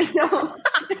 Oh my nose.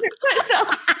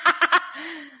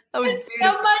 That was It's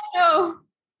beautiful. on my nose.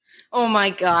 Oh my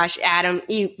gosh, Adam,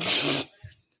 you.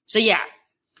 So yeah,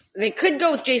 they could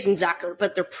go with Jason Zucker,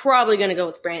 but they're probably going to go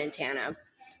with Brandon Tanev.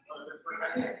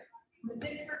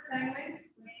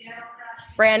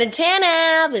 Brandon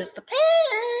Tanev is the Of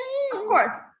pen.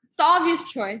 course. It's the obvious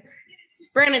choice.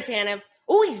 Brandon Tanev.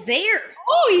 Oh, he's there.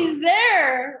 Oh, he's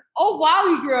there. Oh, wow,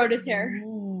 he grew out his hair.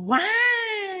 Wow.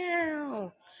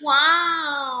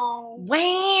 Wow.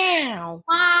 Wow.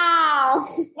 Wow.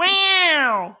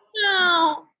 Wow.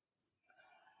 No.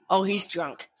 Oh, he's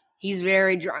drunk. He's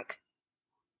very drunk.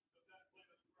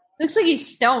 Looks like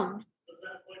he's stoned.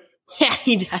 Yeah,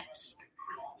 he does.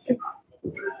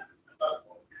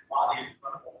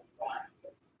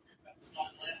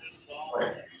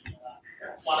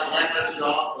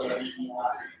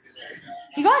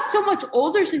 He got so much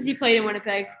older since he played in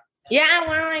Winnipeg. Yeah,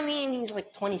 well, I mean, he's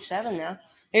like 27 now.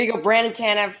 Here you go, Brandon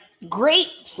Tanev. Great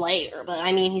player, but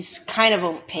I mean, he's kind of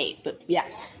overpaid. But yeah,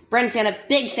 Brandon Tanev,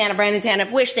 big fan of Brandon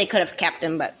Tanev. Wish they could have kept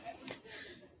him, but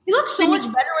He looks so much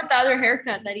better with the other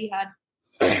haircut that he had.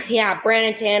 yeah,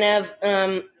 Brandon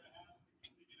Tanev.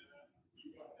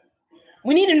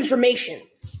 We need information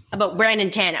about Brandon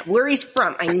Tanev. Where he's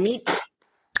from. We need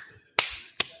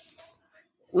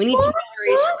to know where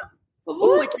he's from.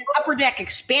 Ooh, it's an Upper Deck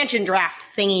expansion draft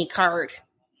thingy card.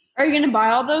 Are you going to buy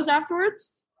all those afterwards?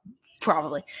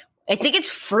 Probably. I think it's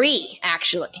free,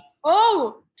 actually.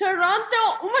 Oh, Toronto.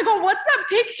 Oh my God, what's that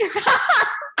picture?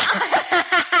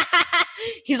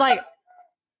 He's like,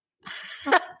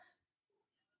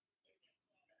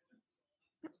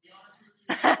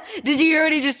 did you hear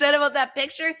what he just said about that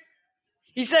picture?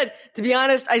 He said, to be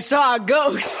honest, I saw a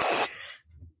ghost.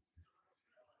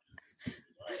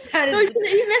 That No, is,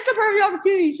 he missed a perfect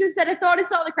opportunity. He just said, I thought I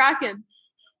saw the Kraken.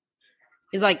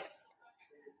 he's like,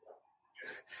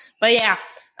 but yeah,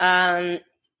 how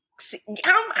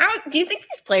do you think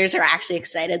these players are actually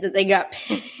excited that they got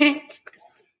picked?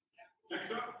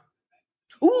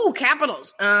 Ooh,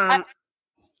 Capitals.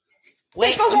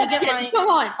 Wait, Take let me get Ovechkin. my Come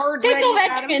on. card Take ready,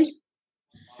 Adam. Ovechkin.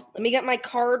 Let me get my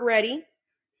card ready.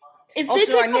 If Also,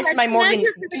 they take I missed my Ovechkin, Morgan-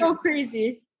 You're gonna go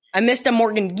crazy. I missed a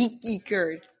Morgan Geeky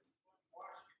card.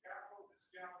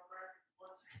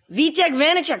 Vitek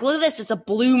Vanacek, look at this. It's a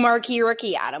blue marquee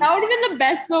rookie, Adam. That would have been the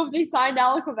best though if they signed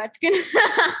Alec Ovechkin.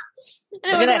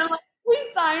 Look at this. We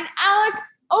signed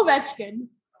Alex Ovechkin.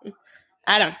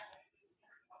 Adam.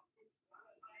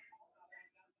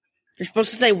 You're supposed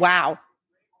to say wow.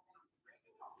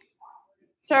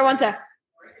 Sorry, one sec.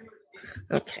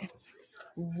 Okay.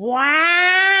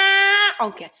 Wow.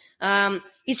 Okay.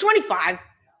 He's 25.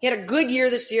 He had a good year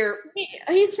this year.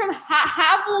 He's from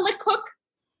Havlicuk.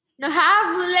 No,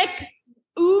 Havlik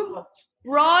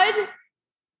Rod,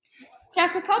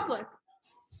 Czech Republic.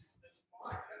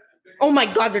 Oh my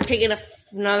God, they're taking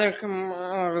another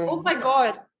commercial. Oh my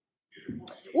God.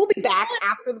 We'll be back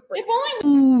after the break. If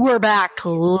only We're back,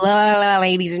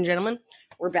 ladies and gentlemen.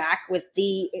 We're back with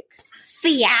the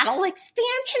Seattle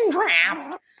expansion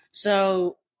draft.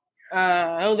 So,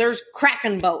 there's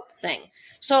Kraken boat thing.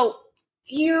 So,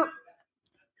 here,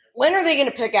 when are they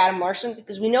going to pick Adam Larson?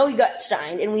 Because we know he got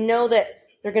signed, and we know that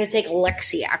they're going to take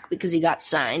Alexiak because he got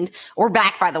signed. We're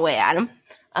back, by the way, Adam.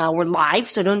 We're live,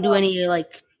 so don't do any,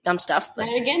 dumb stuff. But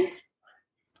shenanigans.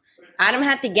 Adam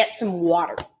had to get some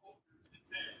water.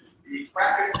 The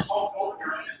Kraken home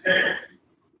opener today,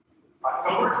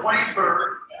 October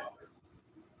 23rd.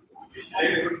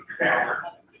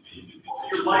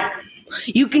 Your life.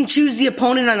 You can choose the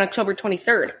opponent on October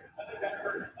 23rd.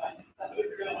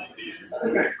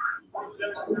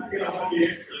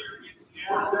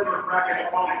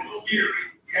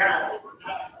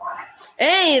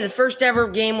 Hey, the first ever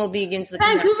game will be against the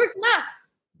Canucks. Vancouver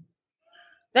Canucks.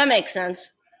 That makes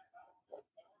sense.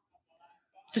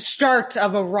 The start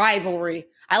of a rivalry.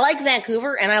 I like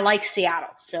Vancouver and I like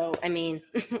Seattle. So, I mean.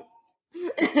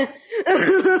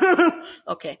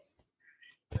 Okay.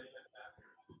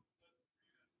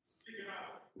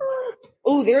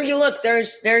 Oh, there you look.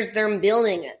 There's them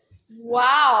building it.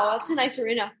 Wow, that's a nice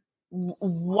arena.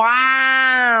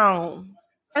 Wow.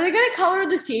 Are they going to color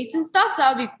the seats and stuff?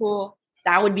 That would be cool.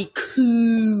 That would be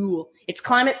cool. It's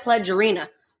Climate Pledge Arena.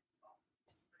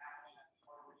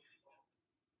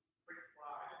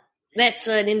 That's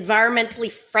an environmentally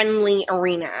friendly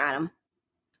arena, Adam,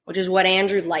 which is what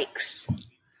Andrew likes.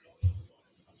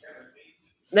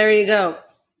 There you go.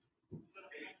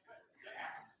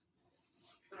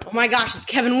 Oh my gosh, it's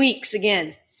Kevin Weeks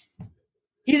again.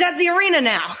 He's at the arena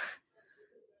now.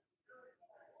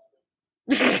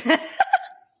 I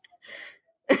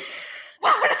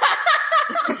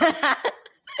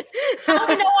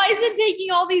don't know why he's been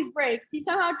taking all these breaks. He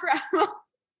somehow traveled.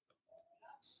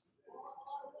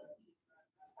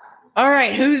 All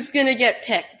right, who's going to get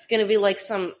picked? It's going to be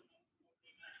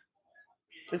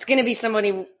it's going to be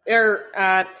somebody, or,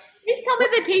 Please tell me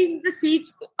they painted the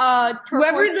seats,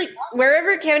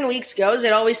 wherever Kevin Weeks goes,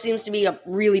 it always seems to be a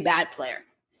really bad player.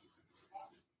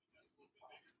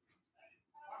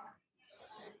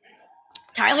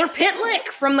 Tyler Pitlick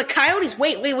from the Coyotes.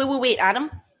 Wait, Adam.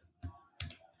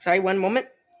 Sorry, one moment.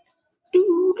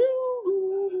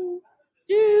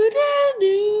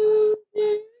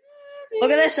 Look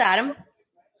at this, Adam.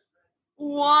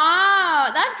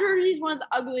 Wow, that jersey is one of the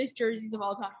ugliest jerseys of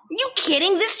all time. Are you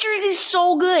kidding? This jersey's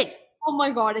so good. Oh my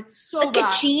God, it's so The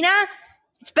bad. Kachina,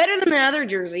 it's better than the other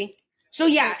jersey. So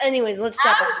yeah, anyways, let's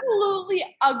stop it. Absolutely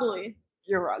ugly.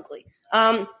 You're ugly.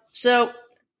 So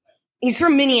he's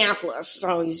from Minneapolis,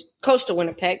 so he's close to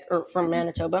Winnipeg, or from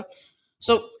Manitoba.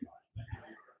 So,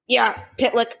 yeah,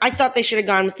 Pitlick. I thought they should have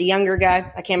gone with the younger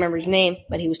guy. I can't remember his name,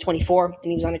 but he was 24,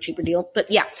 and he was on a cheaper deal.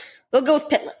 But yeah, they'll go with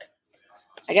Pitlick.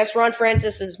 I guess Ron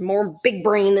Francis is more big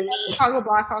brain than me. Chicago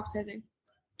Blackhawks, I think.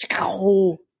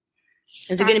 Chicago.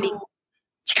 Is it going to be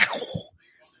Chicago?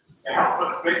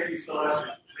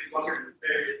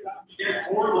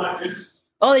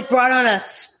 Oh, they brought on a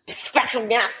special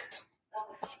guest.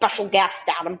 A special guest,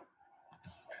 Adam.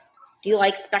 Do you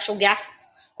like special guests?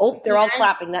 Oh, they're all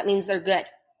clapping. That means they're good.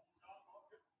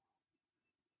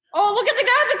 Oh, look at the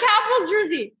guy with the Capitals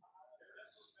jersey.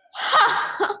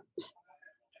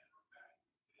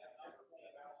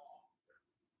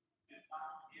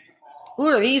 Who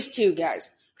are these two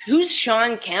guys? Who's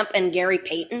Sean Kemp and Gary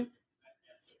Payton?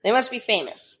 They must be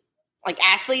famous. Like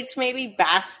athletes, maybe?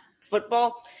 Bass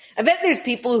football? I bet there's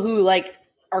people who,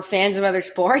 are fans of other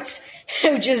sports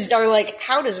who just are like,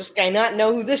 how does this guy not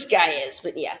know who this guy is?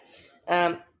 But yeah.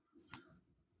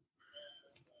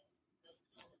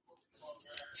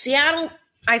 Seattle,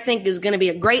 I think, is going to be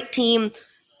a great team.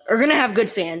 Are going to have good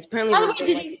fans. Apparently, By the way,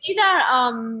 did you see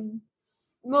that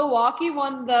Milwaukee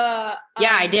won the...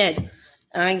 yeah, I did.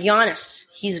 Giannis.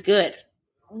 He's good.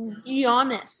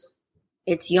 Giannis.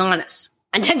 It's Giannis.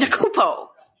 Antetokounmpo.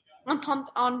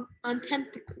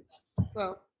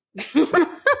 Whoa.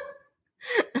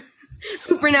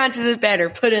 Who pronounces it better?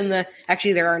 Put in the...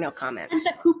 Actually, there are no comments.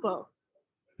 Antetokounmpo.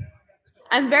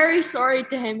 I'm very sorry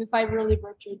to him if I really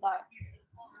butchered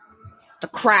that. The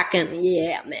Kraken,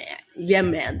 yeah, man. Yeah,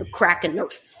 man. The Kraken, they're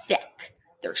thick.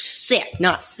 They're sick,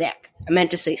 not thick. I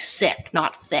meant to say sick,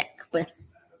 not thick. But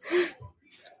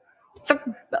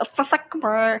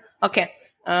okay.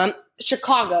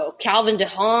 Chicago, Calvin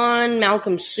DeHaan,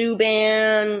 Malcolm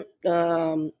Subban,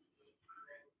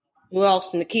 who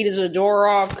else? Nikita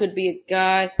Zadorov could be a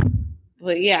guy.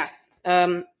 But yeah.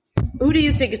 Who do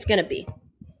you think it's going to be?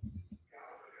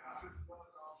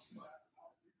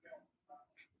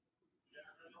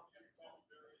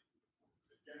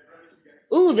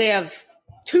 Ooh, they have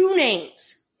 2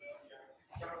 names.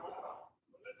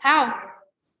 How?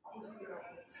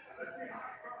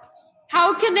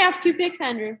 How can they have 2 picks,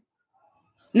 Andrew?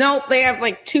 No, they have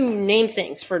like 2 name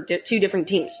things for 2 different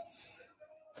teams.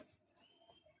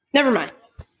 Never mind.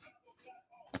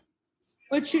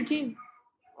 What's your team?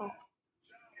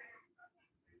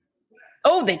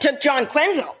 Oh, they took John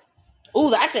Quenneville. Oh,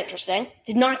 that's interesting.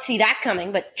 Did not see that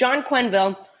coming, but John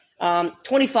Quenneville,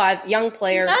 25, young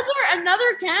player.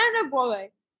 Another Canada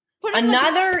boy.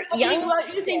 Another young. What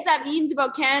do you think that means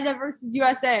about Canada versus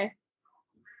USA?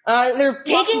 They're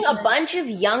taking a bunch of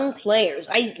young players.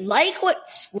 I like what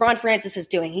Ron Francis is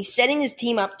doing. He's setting his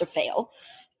team up to fail,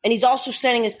 and he's also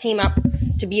setting his team up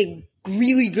to be a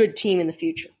really good team in the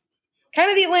future. Kind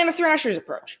of the Atlanta Thrashers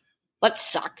approach. Let's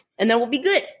suck, and then we'll be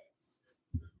good.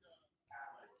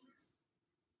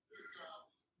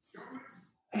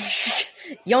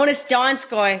 Jonas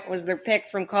Donskoy was their pick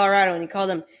from Colorado, and he called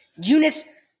him Jonas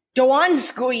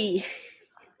Donskoy.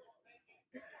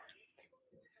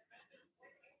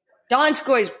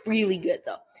 Donskoy is really good,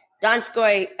 though.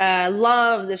 Donskoy,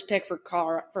 love this pick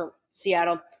for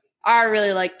Seattle. I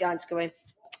really like Donskoy.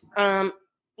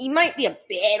 He might be a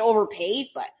bit overpaid,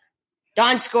 but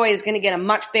Donskoy is going to get a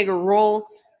much bigger role,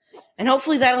 and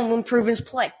hopefully that'll improve his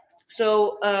play.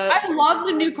 So, I love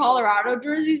the new Colorado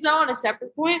jerseys, though, on a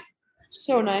separate point.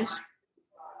 So nice.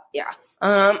 Yeah.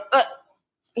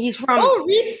 He's from. Oh,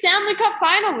 reached Stanley Cup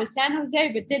final with San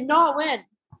Jose, but did not win.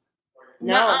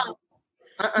 No.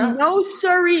 No,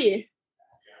 siree.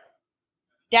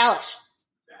 Dallas.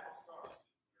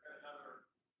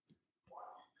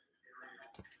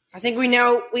 I think we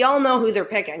all know who they're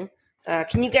picking.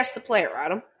 Can you guess the player,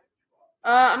 Adam?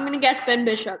 I'm going to guess Ben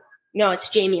Bishop. No, it's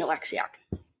Jamie Alexiak.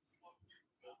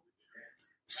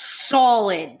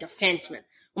 Solid defenseman.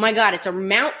 Oh my God, it's a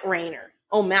Mount Rainier.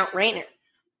 Oh, Mount Rainier.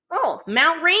 Oh,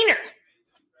 Mount Rainier.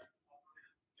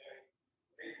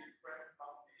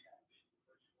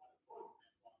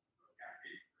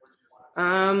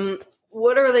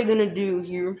 What are they gonna do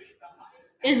here?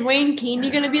 Is Wayne Keeney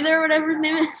going to be there, whatever his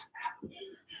name is?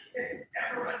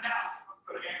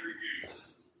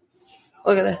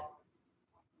 Look at that.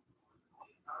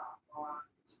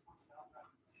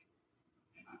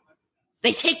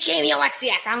 They take Jamie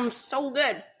Alexiak. I'm so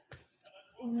good.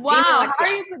 Wow, how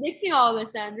are you predicting all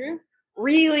this, Andrew?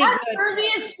 Really that good. That jersey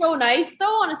is so nice,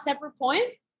 though, on a separate point.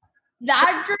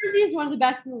 That jersey is one of the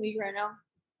best in the league right now.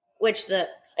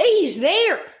 Hey, he's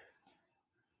there.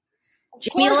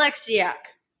 Jamie Alexiak.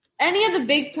 Any of the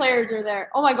big players are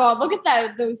there. Oh, my God, look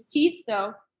at those teeth,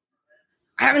 though.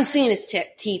 I haven't seen his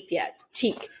teeth yet.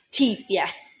 Teeth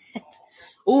yet.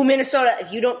 Ooh, Minnesota,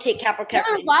 if you don't take Capo Their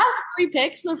last 3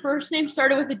 picks, their first name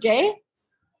started with a J.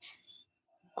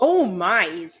 Oh, my,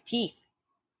 his teeth.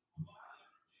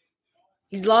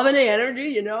 He's loving the energy,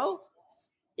 you know?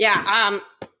 Yeah,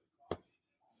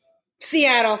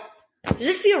 Seattle. Does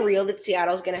it feel real that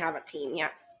Seattle's going to have a team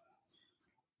yet?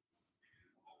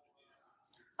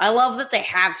 I love that they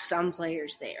have some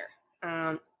players there.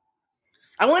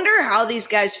 I wonder how these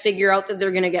guys figure out that they're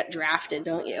going to get drafted,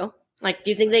 don't you? Like,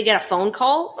 do you think they get a phone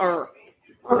call or?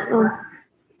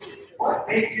 What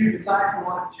made you decide to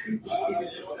want to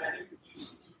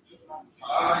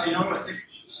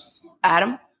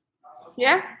Adam?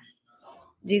 Yeah?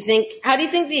 How do you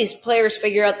think these players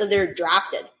figure out that they're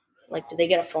drafted? Like, do they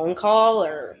get a phone call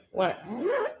or what?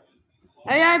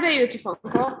 I bet you it's a phone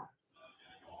call.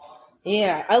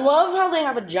 Yeah, I love how they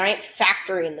have a giant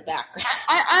factory in the background.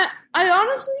 I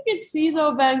honestly could see,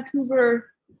 though,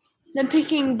 Vancouver, them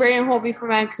picking Brandon Holtby for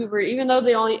Vancouver, even though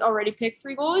they already picked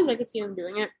 3 goalies. I could see them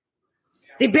doing it.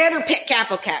 They better pick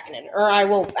Capo Kakkonen, or I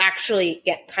will actually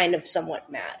get kind of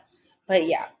somewhat mad. But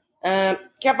yeah,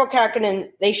 Capo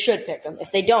Kakkonen, they should pick him.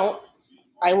 If they don't,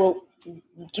 I will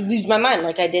lose my mind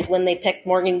like I did when they picked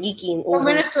Morgan Geekie. Or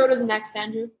Minnesota's next,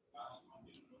 Andrew.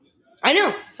 I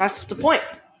know. That's the point.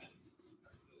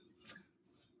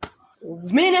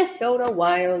 Minnesota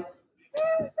Wild.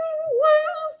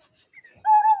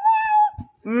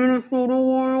 Minnesota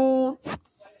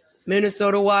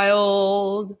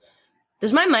Wild.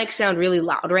 Does my mic sound really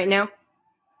loud right now?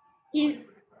 Yeah.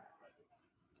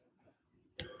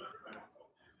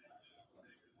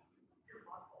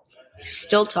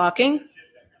 Still talking?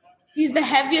 He's the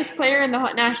heaviest player in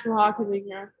the National Hockey League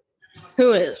now.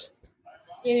 Who is?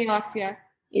 Jamie Alexia.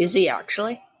 Is he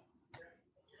actually?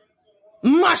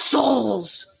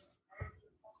 Muscles!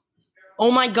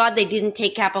 Oh my god, they didn't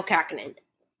take Capo Kakkonen.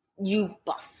 You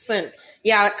buffoon.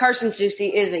 Yeah, Carson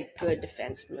Soucy is a good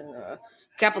defenseman.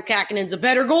 Capo Kakkonen's a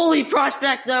better goalie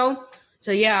prospect, though.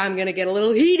 So yeah, I'm going to get a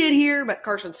little heated here, but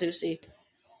Carson Soucy.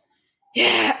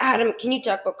 Yeah, Adam, can you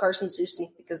talk about Carson Soucy?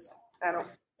 Because I don't...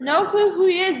 No clue who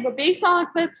he is, but based on the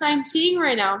clips I'm seeing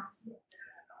right now,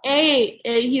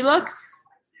 he looks...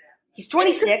 He's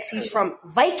 26. He's from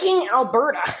Viking,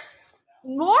 Alberta.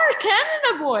 More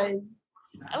Canada boys.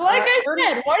 Like I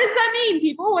said, what does that mean,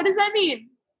 people? What does that mean?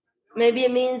 Maybe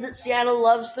it means that Seattle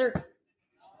loves their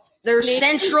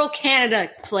Central Canada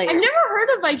players. I've never heard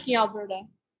of Viking, Alberta.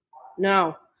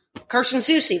 No. Carson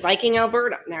Soucy, Viking,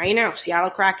 Alberta. Now you know. Seattle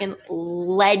Kraken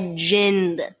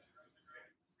legend.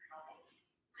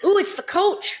 Ooh, it's the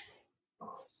coach.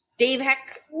 Dave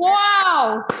Heck.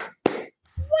 Wow.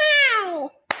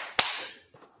 Wow.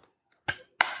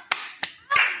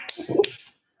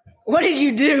 What did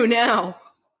you do now?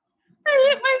 I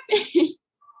hit my face.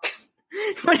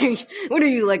 What are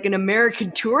you, like an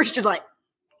American tourist? Just like...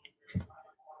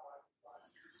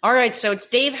 All right, so it's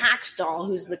Dave Hackstall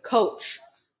who's the coach.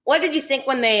 What did you think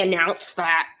when they announced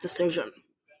that decision?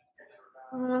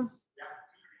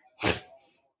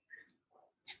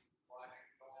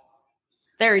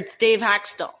 There, it's Dave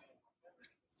Hackstall.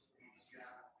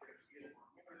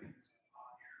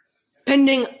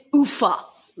 Pending UFA,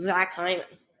 Zach Hyman.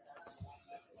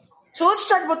 So let's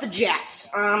talk about the Jets.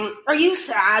 Are you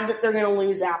sad that they're going to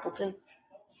lose Appleton?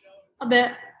 A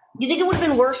bit. You think it would have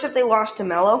been worse if they lost to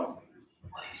Melo?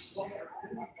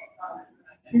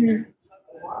 Mm-hmm.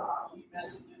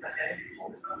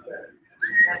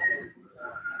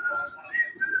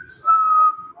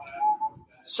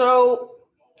 So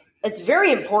it's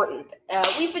very important.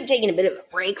 We've been taking a bit of a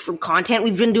break from content.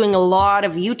 We've been doing a lot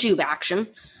of YouTube action.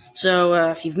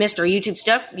 So if you've missed our YouTube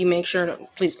stuff, you make sure to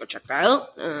please go check that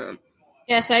out.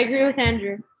 Yes, I agree with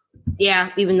Andrew. Yeah,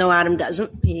 even though Adam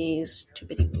doesn't. He's too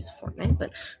busy with Fortnite,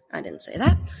 but I didn't say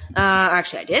that.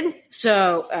 Actually, I did.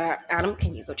 So, Adam,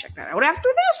 can you go check that out after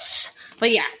this?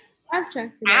 But yeah. I've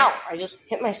checked it Ow! out. I just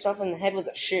hit myself in the head with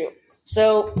a shoe.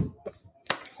 So,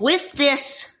 with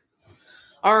this,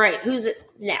 all right, who's it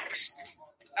next?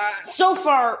 So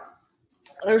far,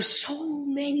 there's so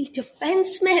many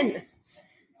defensemen.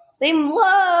 They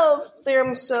love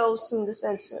themselves some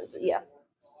defensemen. But yeah.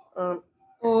 How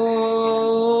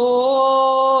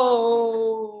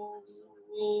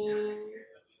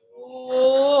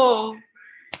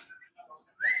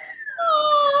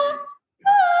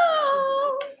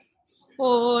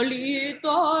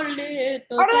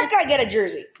did that guy get a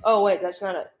jersey? Oh, wait, that's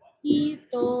not a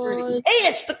jersey. Hey,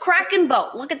 it's the Kraken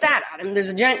boat. Look at that, Adam. There's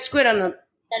a giant squid on the...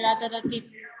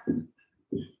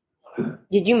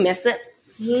 Did you miss it?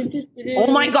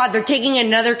 Oh, my God. They're taking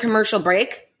another commercial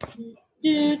break?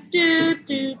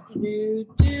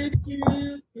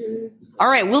 All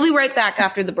right, we'll be right back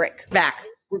after the break.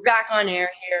 We're back on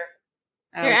air here.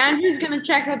 Here, Andrew's going to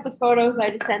check out the photos I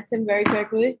just sent him very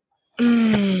quickly.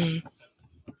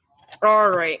 All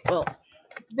right, well.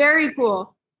 Very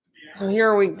cool. So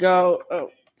here we go. Oh,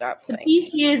 that The thing.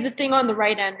 PC is the thing on the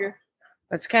right, Andrew.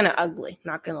 That's kind of ugly,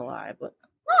 not going to lie. But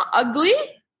Not ugly.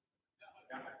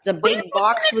 it's a big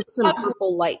box with some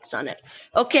purple lights on it.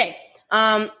 Okay.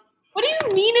 What do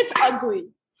you mean it's ugly?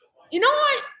 You know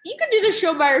what? You can do this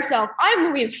show by yourself.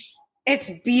 I'm leaving. It's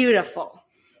beautiful.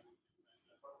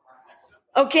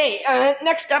 Okay,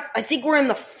 next up, I think we're in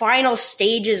the final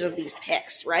stages of these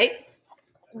picks, right?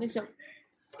 I think so.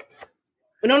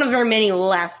 We don't have very many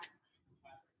left.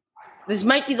 This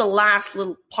might be the last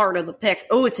little part of the pick.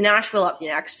 Oh, it's Nashville up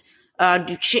next.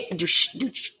 Duchesne.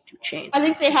 I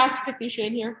think they have to pick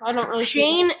Duchesne here. I don't really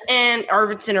Shane and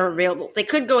Arvidsson are available. They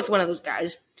could go with one of those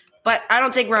guys, but I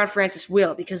don't think Ron Francis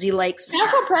will because he likes...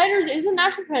 National Predators, isn't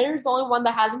National Predators the only one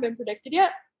that hasn't been predicted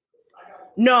yet?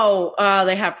 No,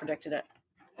 they have predicted it.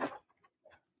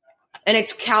 And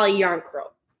it's Callie Yarncrow,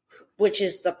 which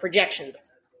is the projection.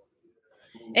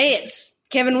 Hey, it's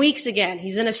Kevin Weeks again.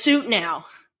 He's in a suit now.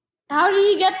 How did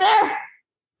he get there?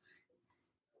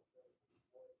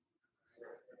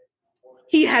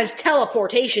 He has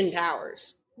teleportation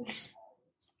powers.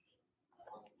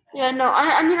 Yeah, no,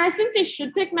 I mean, I think they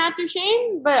should pick Matt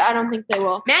Duchene, but I don't think they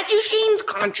will. Matthew Shane's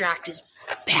contract is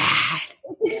bad.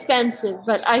 It's expensive,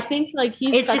 but I think, like,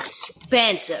 he's It's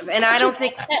expensive, and I don't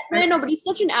think... I know, but he's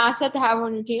such an asset to have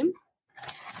on your team.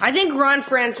 I think Ron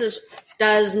Francis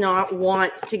does not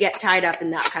want to get tied up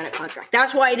in that kind of contract.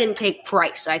 That's why he didn't take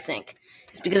Price, I think.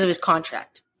 It's because of his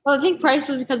contract. Well, I think Price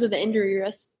was because of the injury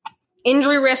risk.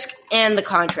 Injury risk and the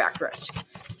contract risk.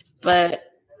 But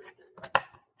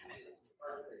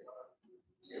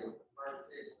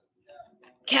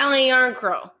Calle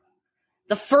Jarnkrok,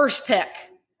 the first pick.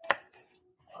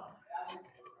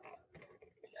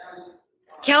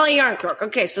 Calle Jarnkrok.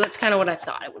 Okay, so that's kind of what I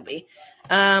thought it would be.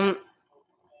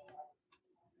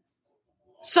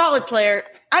 Solid player.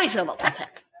 How do you feel about that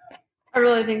pick? I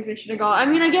really think they should have gone. I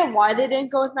mean, I get why they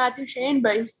didn't go with Matt Duchene,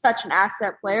 but he's such an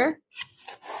asset player.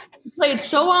 He played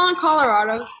so well in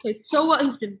Colorado. Played so well.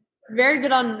 He's been very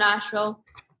good on Nashville.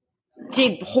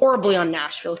 Played horribly on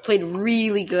Nashville. Played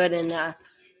really good in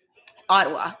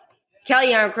Ottawa. Calle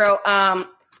Jarnkrok.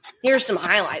 Here's some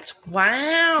highlights.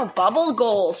 Wow, bubble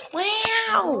goals.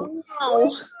 Wow.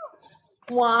 Wow.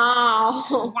 Wow.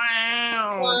 Wow.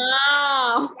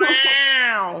 Wow.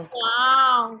 Wow.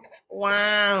 Wow.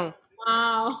 Wow.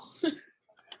 Wow.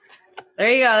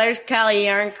 There you go. There's Calle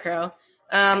Jarnkrok.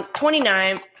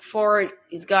 29 forward.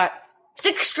 He's got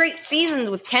 6 straight seasons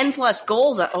with 10-plus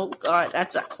goals. Oh, God,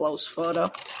 that's a close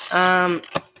photo. Yeah,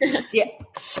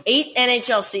 8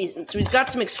 NHL seasons. So he's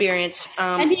got some experience.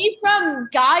 And he's from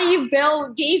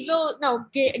Gaville,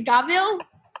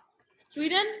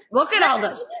 Sweden. Look at all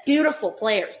those beautiful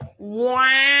players.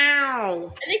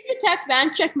 Wow. I think Vitek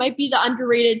Vanecek might be the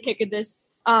underrated pick of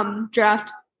this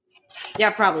draft. Yeah,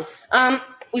 probably.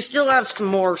 We still have some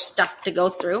more stuff to go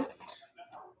through.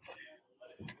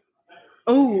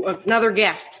 Oh, another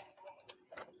guest.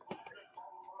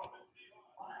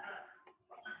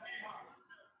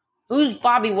 Who's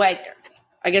Bobby Wagner?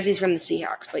 I guess he's from the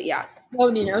Seahawks, but yeah.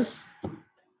 Nobody knows.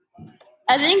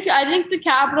 I think the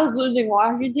Capitals losing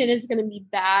Washington is going to be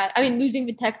bad. I mean, losing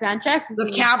Vitek Vanecek.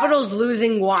 The Capitals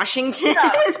losing Washington?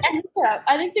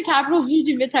 I think the Capitals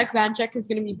losing Vitek Vanecek is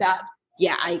going to be bad.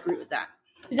 Yeah, I agree with that.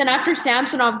 Then after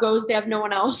Samsonov goes, they have no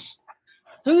one else.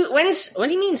 What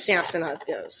do you mean Samsonov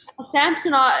goes?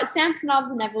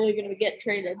 Samsonov's never really going to get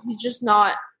traded. He's just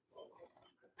not.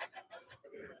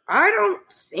 I don't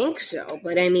think so,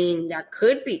 but I mean, that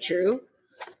could be true.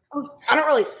 I don't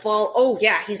really follow. Oh,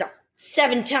 yeah, he's a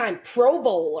 7-time Pro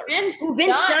Bowler.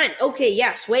 Vince Dunn. Okay,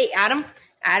 yes. Wait, Adam.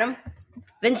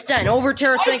 Vince Dunn over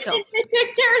Tarasenko. They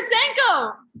picked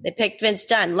Tarasenko. They picked Vince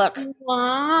Dunn. Look.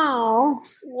 Wow.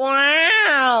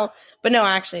 But no,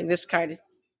 actually, this card.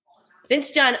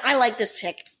 Vince Dunn, I like this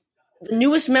pick. The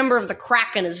newest member of the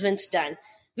Kraken is Vince Dunn.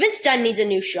 Vince Dunn needs a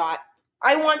new shot.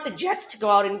 I want the Jets to go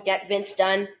out and get Vince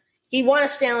Dunn. He won a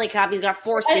Stanley Cup. He's got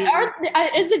 4 seasons. Are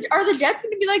the Jets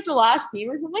going to be like the last team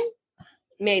or something?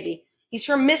 Maybe. He's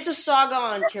from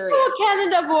Mississauga, Ontario. Oh,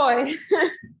 Canada boy.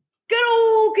 Good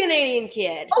old Canadian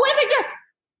kid. Oh, what did they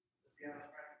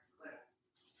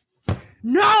get?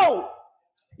 No!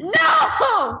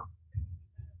 No!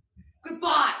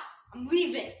 Goodbye. I'm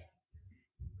leaving.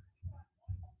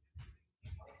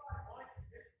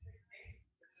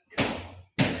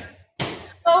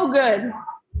 So good.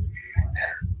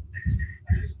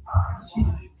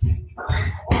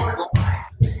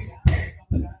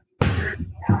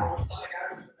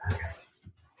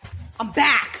 I'm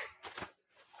back.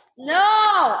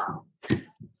 No!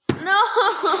 No!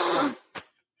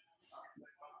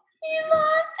 He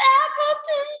lost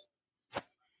Appleton.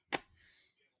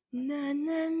 Na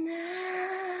na na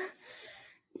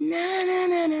na na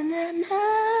na na na na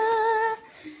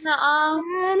No.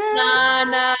 Na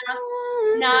na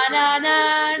na na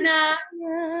na na.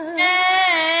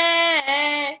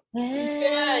 Hey.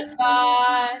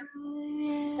 Goodbye.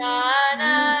 Na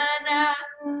na na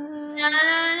na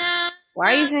na. Why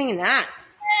are you singing that?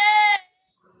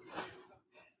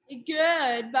 Hey.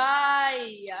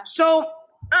 Goodbye. So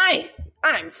I'm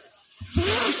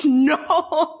no.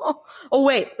 Oh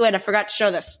wait, I forgot to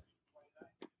show this.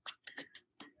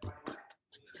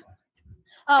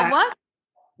 What?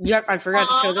 Yep, I forgot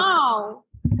to show this. Wow.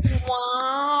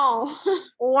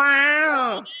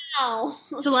 Wow. Wow.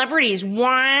 Celebrities.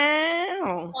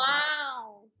 Wow.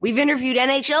 Wow. We've interviewed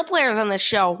NHL players on this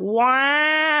show.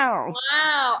 Wow.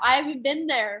 Wow. I haven't been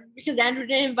there because Andrew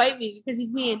didn't invite me because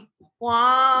he's mean.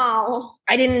 Wow.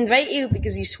 I didn't invite you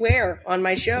because you swear on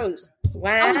my shows.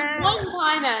 Wow. One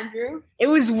time, Andrew. It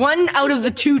was 1 out of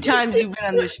the 2 times you've been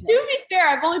on the show. To be fair,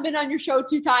 I've only been on your show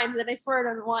 2 times and I swear it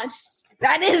on once.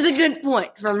 That is a good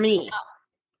point for me.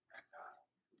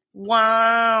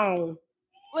 Wow.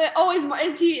 Wait,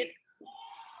 is he?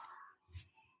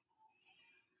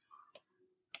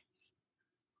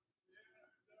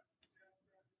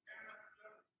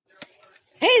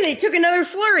 Hey, they took another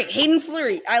Fleury. Hayden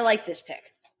Fleury. I like this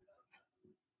pick.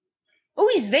 Oh,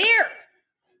 he's there.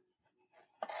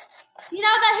 You know,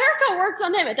 that haircut works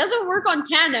on him. It doesn't work on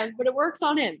Canada, but it works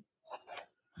on him.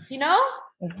 You know?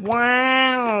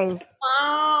 Wow.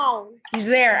 Wow. He's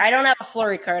there. I don't have a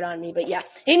Flurry card on me, but yeah.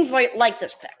 Hayden Flurry like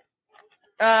this pick.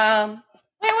 Wait,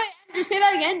 Andrew, say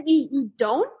that again. You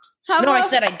don't have No, I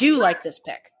said I do like this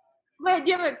pick. Wait,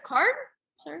 do you have a card?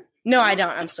 Sorry. No, I don't.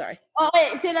 I'm sorry. Oh,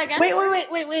 wait, say that again. Wait. Oh,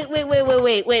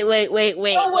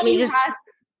 Let me just.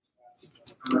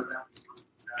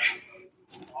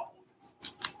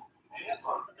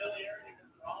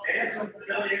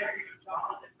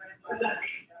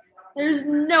 There's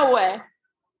no way.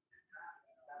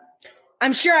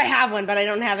 I'm sure I have one, but I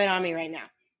don't have it on me right now.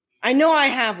 I know I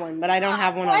have one, but I don't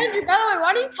have one on me. Andrew, by the way,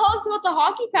 why don't you tell us about the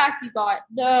hockey pack you got?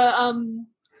 The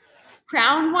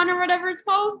crown one or whatever it's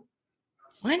called?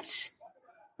 What?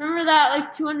 Remember that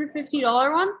like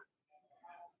 $250 one?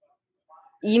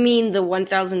 You mean the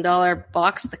 $1,000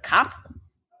 box, the cup?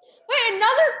 Wait,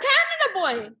 another Canada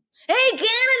boy. Hey,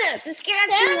 Canada!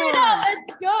 Saskatchewan! Canada,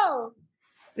 let's go.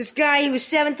 This guy, he was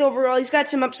 7th overall. He's got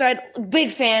some upside.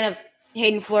 Big fan of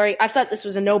Hayden Fleury. I thought this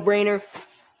was a no-brainer.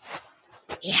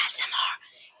 ASMR.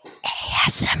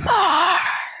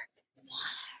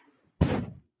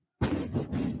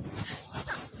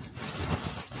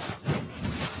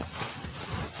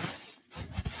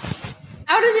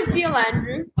 How does it feel,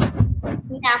 Andrew?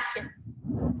 Napkin.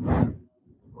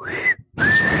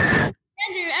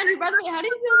 Andrew, by the way, how do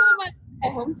you feel about my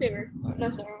home saver? No,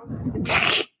 sorry.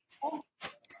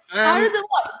 How does it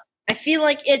look? I feel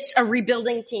like it's a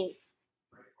rebuilding team.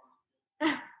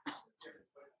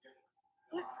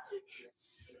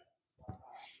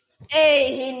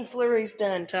 Hey, Hayden Fleury's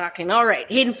done talking. All right,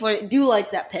 Hayden Fleury, do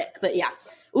like that pick, but yeah.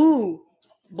 Ooh,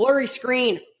 blurry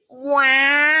screen.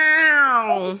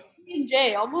 Wow. C and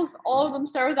J. Almost all of them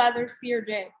start with either C or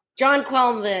J. John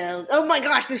Qualmville. Oh my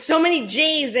gosh, there's so many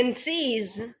J's and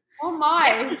C's. Oh my.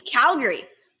 Next is Calgary.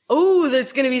 Oh,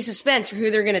 there's going to be suspense for who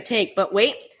they're going to take. But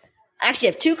wait, I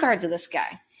actually have 2 cards of this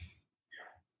guy.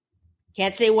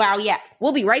 Can't say wow yet.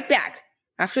 We'll be right back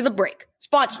after the break.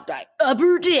 Sponsored by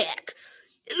Upper Deck.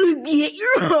 Get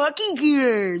your hockey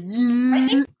cards.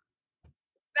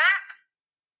 Back.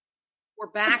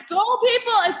 We're back. Let's go,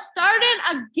 people. It's starting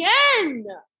again.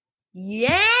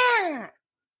 Yeah.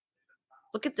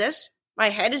 Look at this. My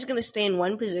head is going to stay in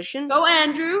one position. Go,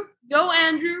 Andrew. Go,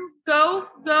 Andrew. Go,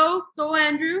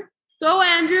 Andrew. Go,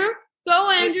 Andrew. Go,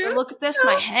 Andrew. Wait, look at this.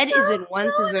 My head is in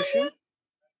one position.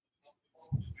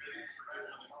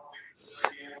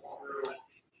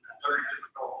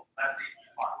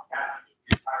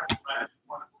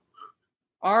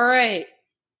 All right.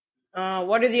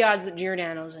 What are the odds that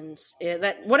Giordano's in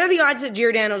that? What are the odds that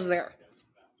Giordano's there?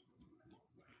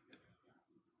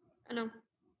 I know.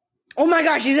 Oh my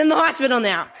gosh, he's in the hospital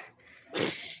now.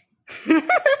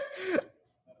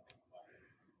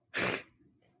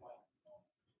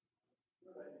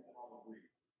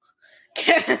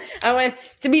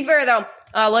 To be fair though,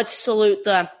 let's salute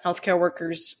the healthcare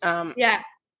workers. Yeah.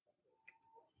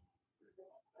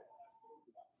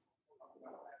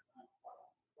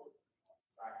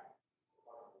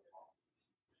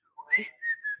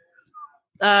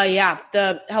 Yeah,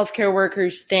 the healthcare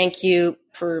workers, thank you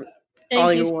for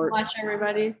all your work. Thank you so much,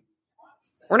 everybody.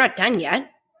 We're not done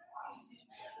yet.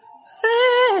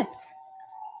 Woo!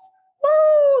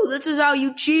 This is how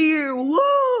you cheer.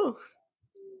 Woo!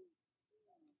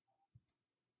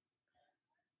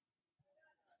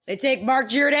 They take Mark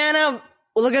Giordano.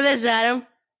 Well, look at this, Adam.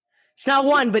 It's not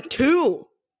 1, but 2.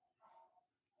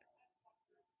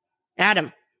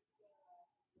 Adam.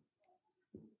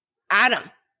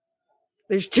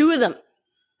 There's 2 of them.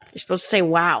 You're supposed to say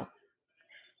wow.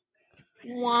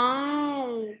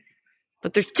 Wow.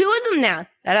 But there's 2 of them now.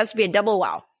 That has to be a double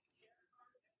wow.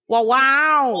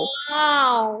 Wow.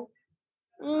 Wow.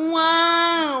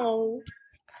 Wow.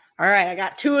 All right, I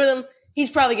got 2 of them. He's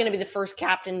probably going to be the first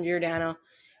captain, Giordano.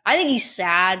 I think he's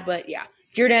sad, but yeah.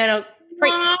 Giordano.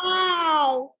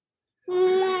 Wow.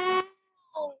 Wow.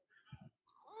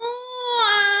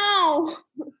 Wow.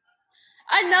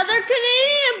 Another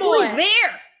Canadian boy. Who's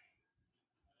there?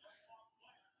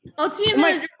 Let's see him.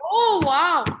 Oh,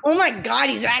 wow. Oh my God,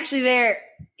 he's actually there.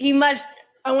 He must.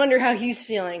 I wonder how he's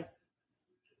feeling.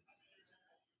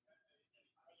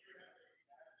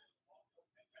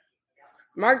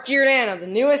 Mark Giordano, the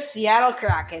newest Seattle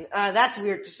Kraken. That's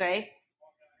weird to say.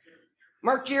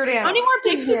 Mark Giordano. How many more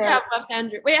picks do you have left,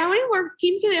 Andrew? Wait, how many more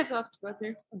teams do they have left to go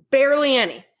through? Barely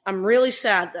any. I'm really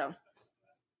sad, though.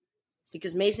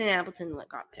 Because Mason Appleton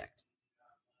got picked.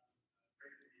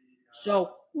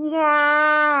 So,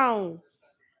 wow.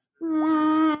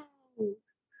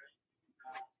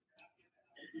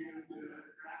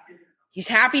 He's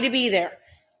happy to be there.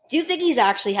 Do you think he's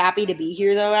actually happy to be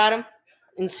here, though, Adam?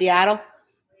 In Seattle?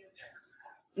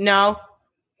 No.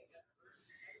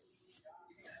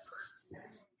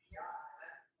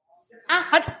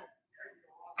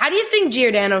 How do you think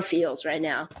Giordano feels right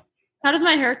now? How does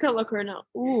my haircut look right now?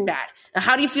 Ooh. Bad. Now,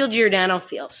 how do you feel Giordano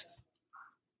feels?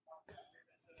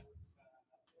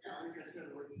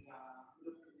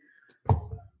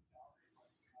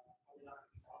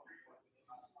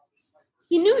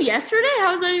 He knew yesterday?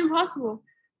 How is that even possible?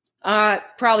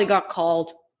 Probably got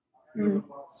called and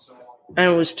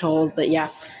was told, but yeah.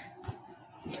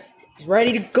 He's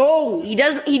ready to go. He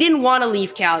didn't want to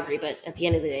leave Calgary, but at the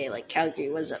end of the day, like, Calgary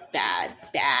was a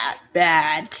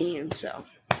bad team, so.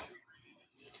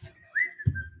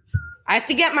 I have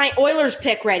to get my Oilers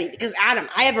pick ready because, Adam,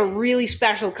 I have a really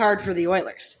special card for the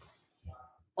Oilers.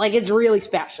 Like, it's really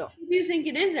special. Who do you think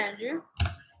it is, Andrew?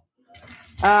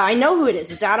 I know who it is.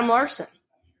 It's Adam Larson.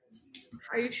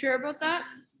 Are you sure about that?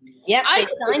 Yep, they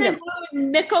signed him.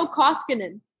 Mikko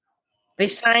Koskinen. They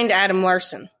signed Adam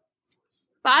Larson.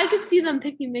 But I could see them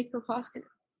picking Mikko Koskinen.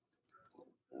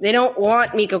 They don't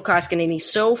want Mikko Koskinen.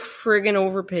 He's so friggin'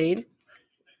 overpaid.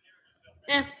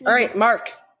 All right,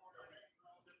 Mark.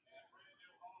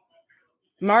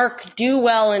 Mark, do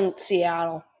well in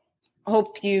Seattle.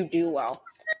 Hope you do well.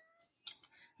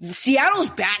 Seattle's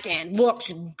back end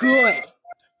looks good.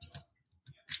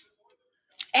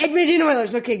 Edmonton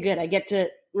Oilers. Okay, good. I get to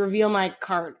reveal my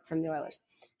card from the Oilers.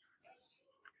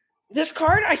 This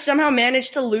card I somehow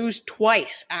managed to lose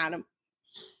twice, Adam.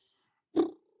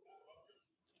 Who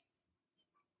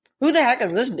the heck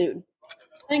is this dude?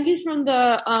 I think he's from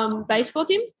the baseball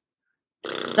team.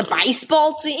 The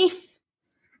baseball team?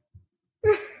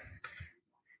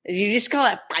 Did you just call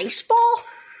that baseball?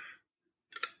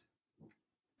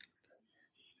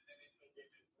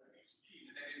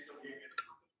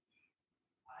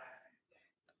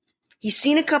 He's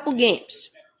seen a couple games.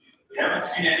 We haven't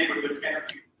seen anybody with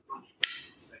energy.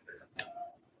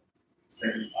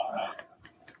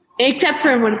 Except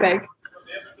for in Winnipeg.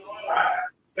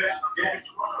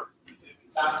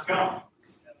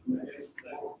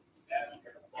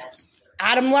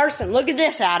 Adam Larson. Look at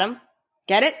this, Adam.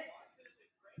 Get it?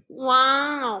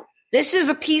 Wow. This is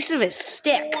a piece of his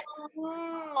stick.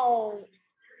 Wow.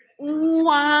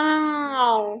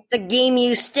 The game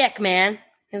used stick, man.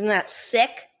 Isn't that sick?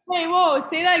 Wait, whoa,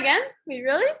 say that again? Wait,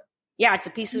 really? Yeah, it's a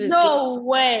piece of his No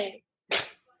way.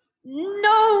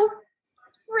 No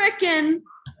frickin'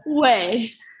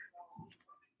 way.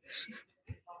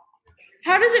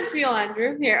 How does it feel,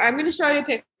 Andrew? Here, I'm going to show you a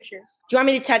picture. Do you want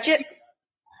me to touch it?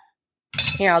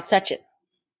 Here, I'll touch it.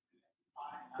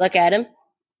 Look at him.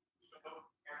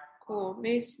 Cool,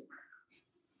 Mason.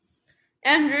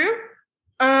 Andrew?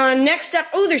 Next up.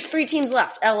 Oh, there's 3 teams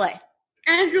left. LA.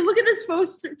 Andrew, look at this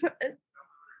poster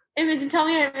image and tell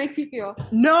me how it makes you feel.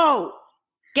 No!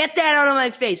 Get that out of my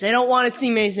face. I don't want to see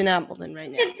Mason Appleton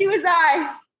right now. Look into his eyes.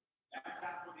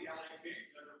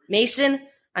 Mason,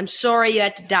 I'm sorry you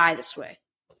had to die this way.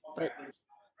 But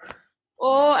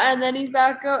Oh, and then he's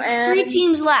back out. And 3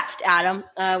 teams left, Adam.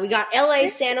 We got LA,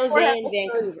 San Jose, and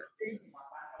Vancouver.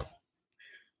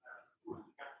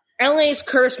 LA's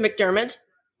Curtis McDermott.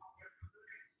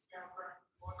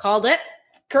 Called it.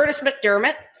 Curtis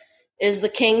McDermott is the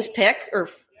Kings pick, or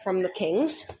from the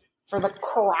Kings, for the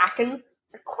Kraken.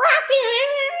 The Kraken!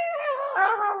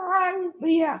 But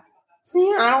yeah.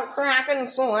 See, I don't Kraken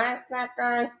select that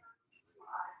guy.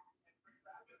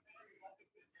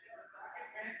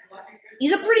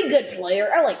 He's a pretty good player.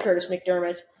 I like Curtis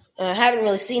McDermott. Haven't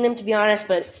really seen him, to be honest,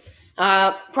 but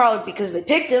probably because they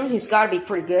picked him, he's got to be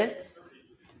pretty good.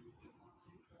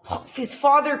 His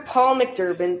father, Paul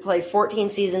McDermott, played 14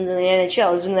 seasons in the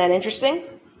NHL. Isn't that interesting?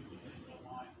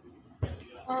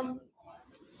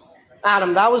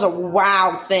 Adam, that was a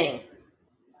wow thing.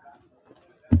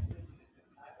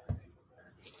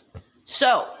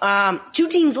 So, 2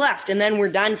 teams left, and then we're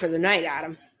done for the night,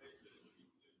 Adam.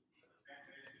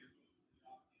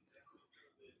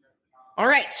 All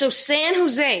right, so San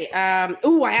Jose. I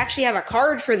actually have a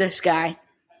card for this guy.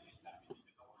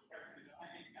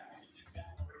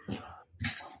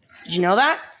 Did you know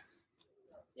that?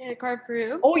 Yeah, a card for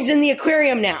you. Oh, he's in the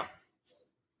aquarium now.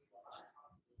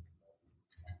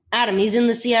 Adam, he's in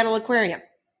the Seattle Aquarium.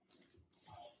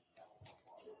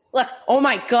 Look, oh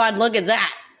my God, look at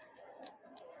that.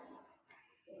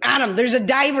 Adam, there's a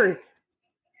diver.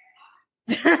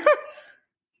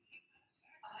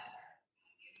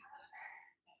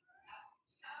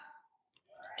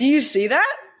 Do you see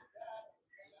that?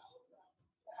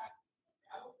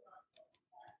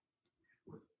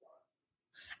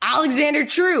 Alexander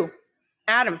True.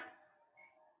 Adam.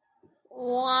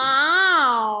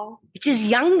 Wow. It's his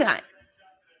young gun.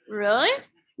 Really?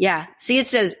 Yeah. See, it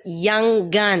says Young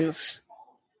Guns.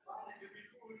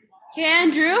 Okay,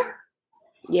 Andrew.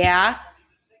 Yeah.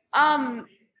 I'm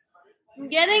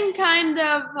getting kind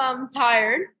of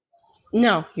tired.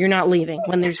 No, you're not leaving.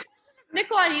 When there's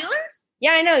Nikolai Ehlers?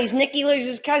 Yeah, I know. He's Nick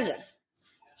Ehlers' cousin.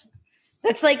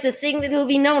 That's like the thing that he'll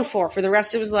be known for the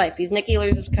rest of his life. He's Nick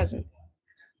Ehlers' cousin.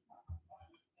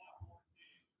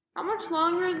 How much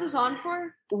longer is this on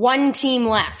for? One team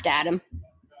left, Adam.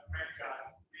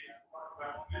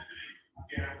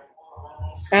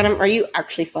 Adam, are you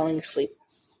actually falling asleep?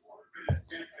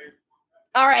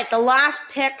 All right, the last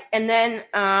pick, and then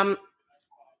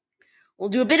we'll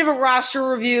do a bit of a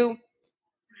roster review,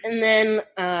 and then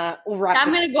we'll wrap I'm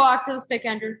this going to go after this pick,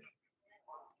 Andrew.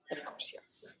 Of course,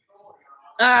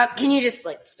 yeah. Can you just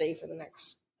stay for the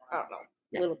next, I don't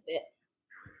know, little bit?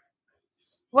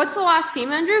 What's the last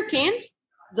team, Andrew? Canes?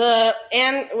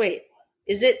 Wait,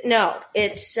 is it? No,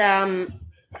 it's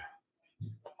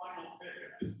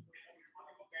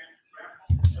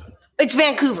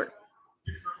Vancouver.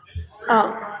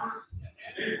 Oh.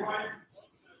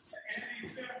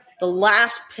 The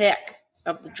last pick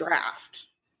of the draft.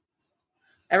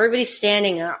 Everybody's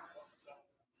standing up.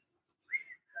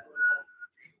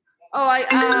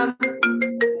 Gotta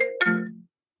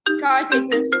take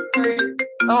this. Sorry.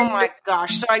 Oh my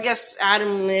gosh. So I guess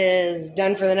Adam is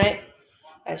done for the night,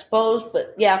 I suppose.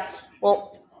 But yeah,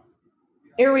 well,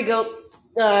 here we go.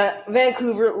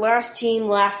 Vancouver, last team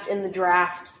left in the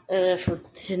draft for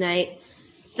tonight.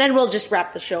 Then we'll just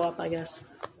wrap the show up, I guess.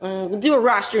 We'll do a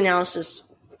roster analysis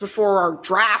before our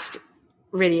draft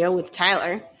video with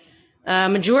Tyler.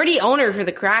 Majority owner for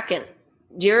the Kraken,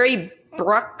 Jerry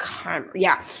Bruckheimer.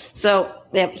 Yeah, so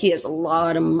he has a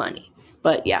lot of money.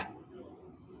 But yeah,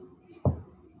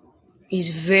 he's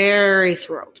very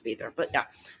thrilled to be there. But yeah.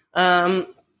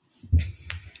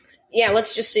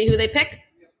 Let's just see who they pick.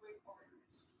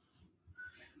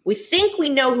 We think we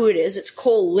know who it is. It's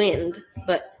Cole Lind,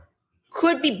 but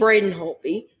could be Braden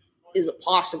Holtby is a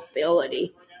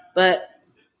possibility. But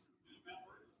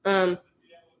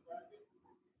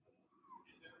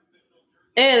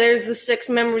there's the 6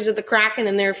 members of the Kraken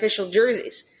in their official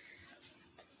jerseys.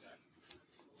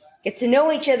 Get to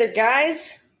know each other,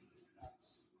 guys.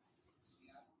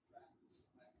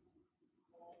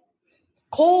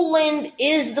 Cole Lind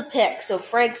is the pick, so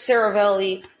Frank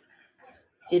Seravalli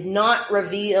did not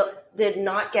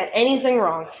get anything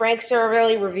wrong. Frank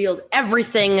Seravalli revealed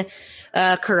everything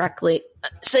correctly.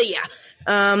 So yeah,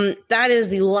 that is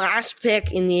the last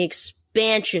pick in the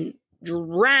expansion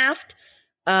draft.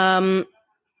 So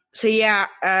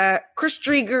yeah, Chris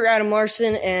Driedger, Adam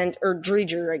Larson, or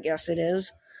Driedger, I guess it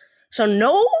is. So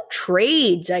no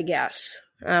trades, I guess,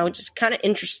 which is kind of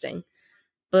interesting.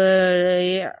 But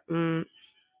yeah,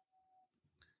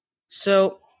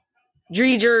 so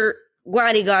Driedger,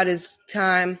 glad he got his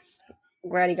time.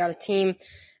 Glad he got a team.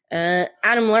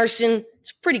 Adam Larson,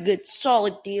 it's a pretty good,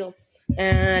 solid deal.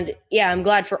 And yeah, I'm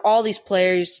glad for all these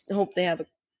players. Hope they have a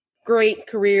great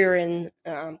career in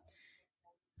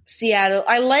Seattle.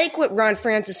 I like what Ron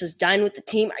Francis has done with the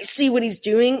team. I see what he's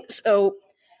doing. So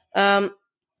I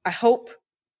hope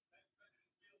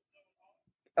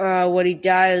what he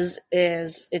does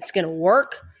is it's going to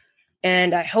work.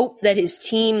 And I hope that his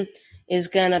team is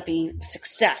going to be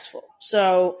successful.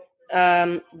 So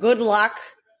good luck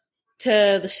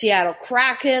to the Seattle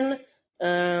Kraken.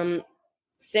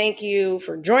 Thank you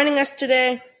for joining us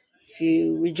today. If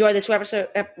you enjoy this episode,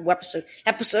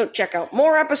 check out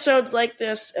more episodes like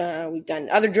this. We've done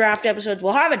other draft episodes.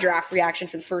 We'll have a draft reaction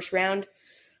for the first round.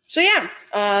 So yeah,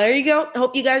 there you go. I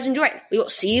hope you guys enjoyed. We will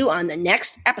see you on the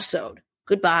next episode.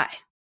 Goodbye.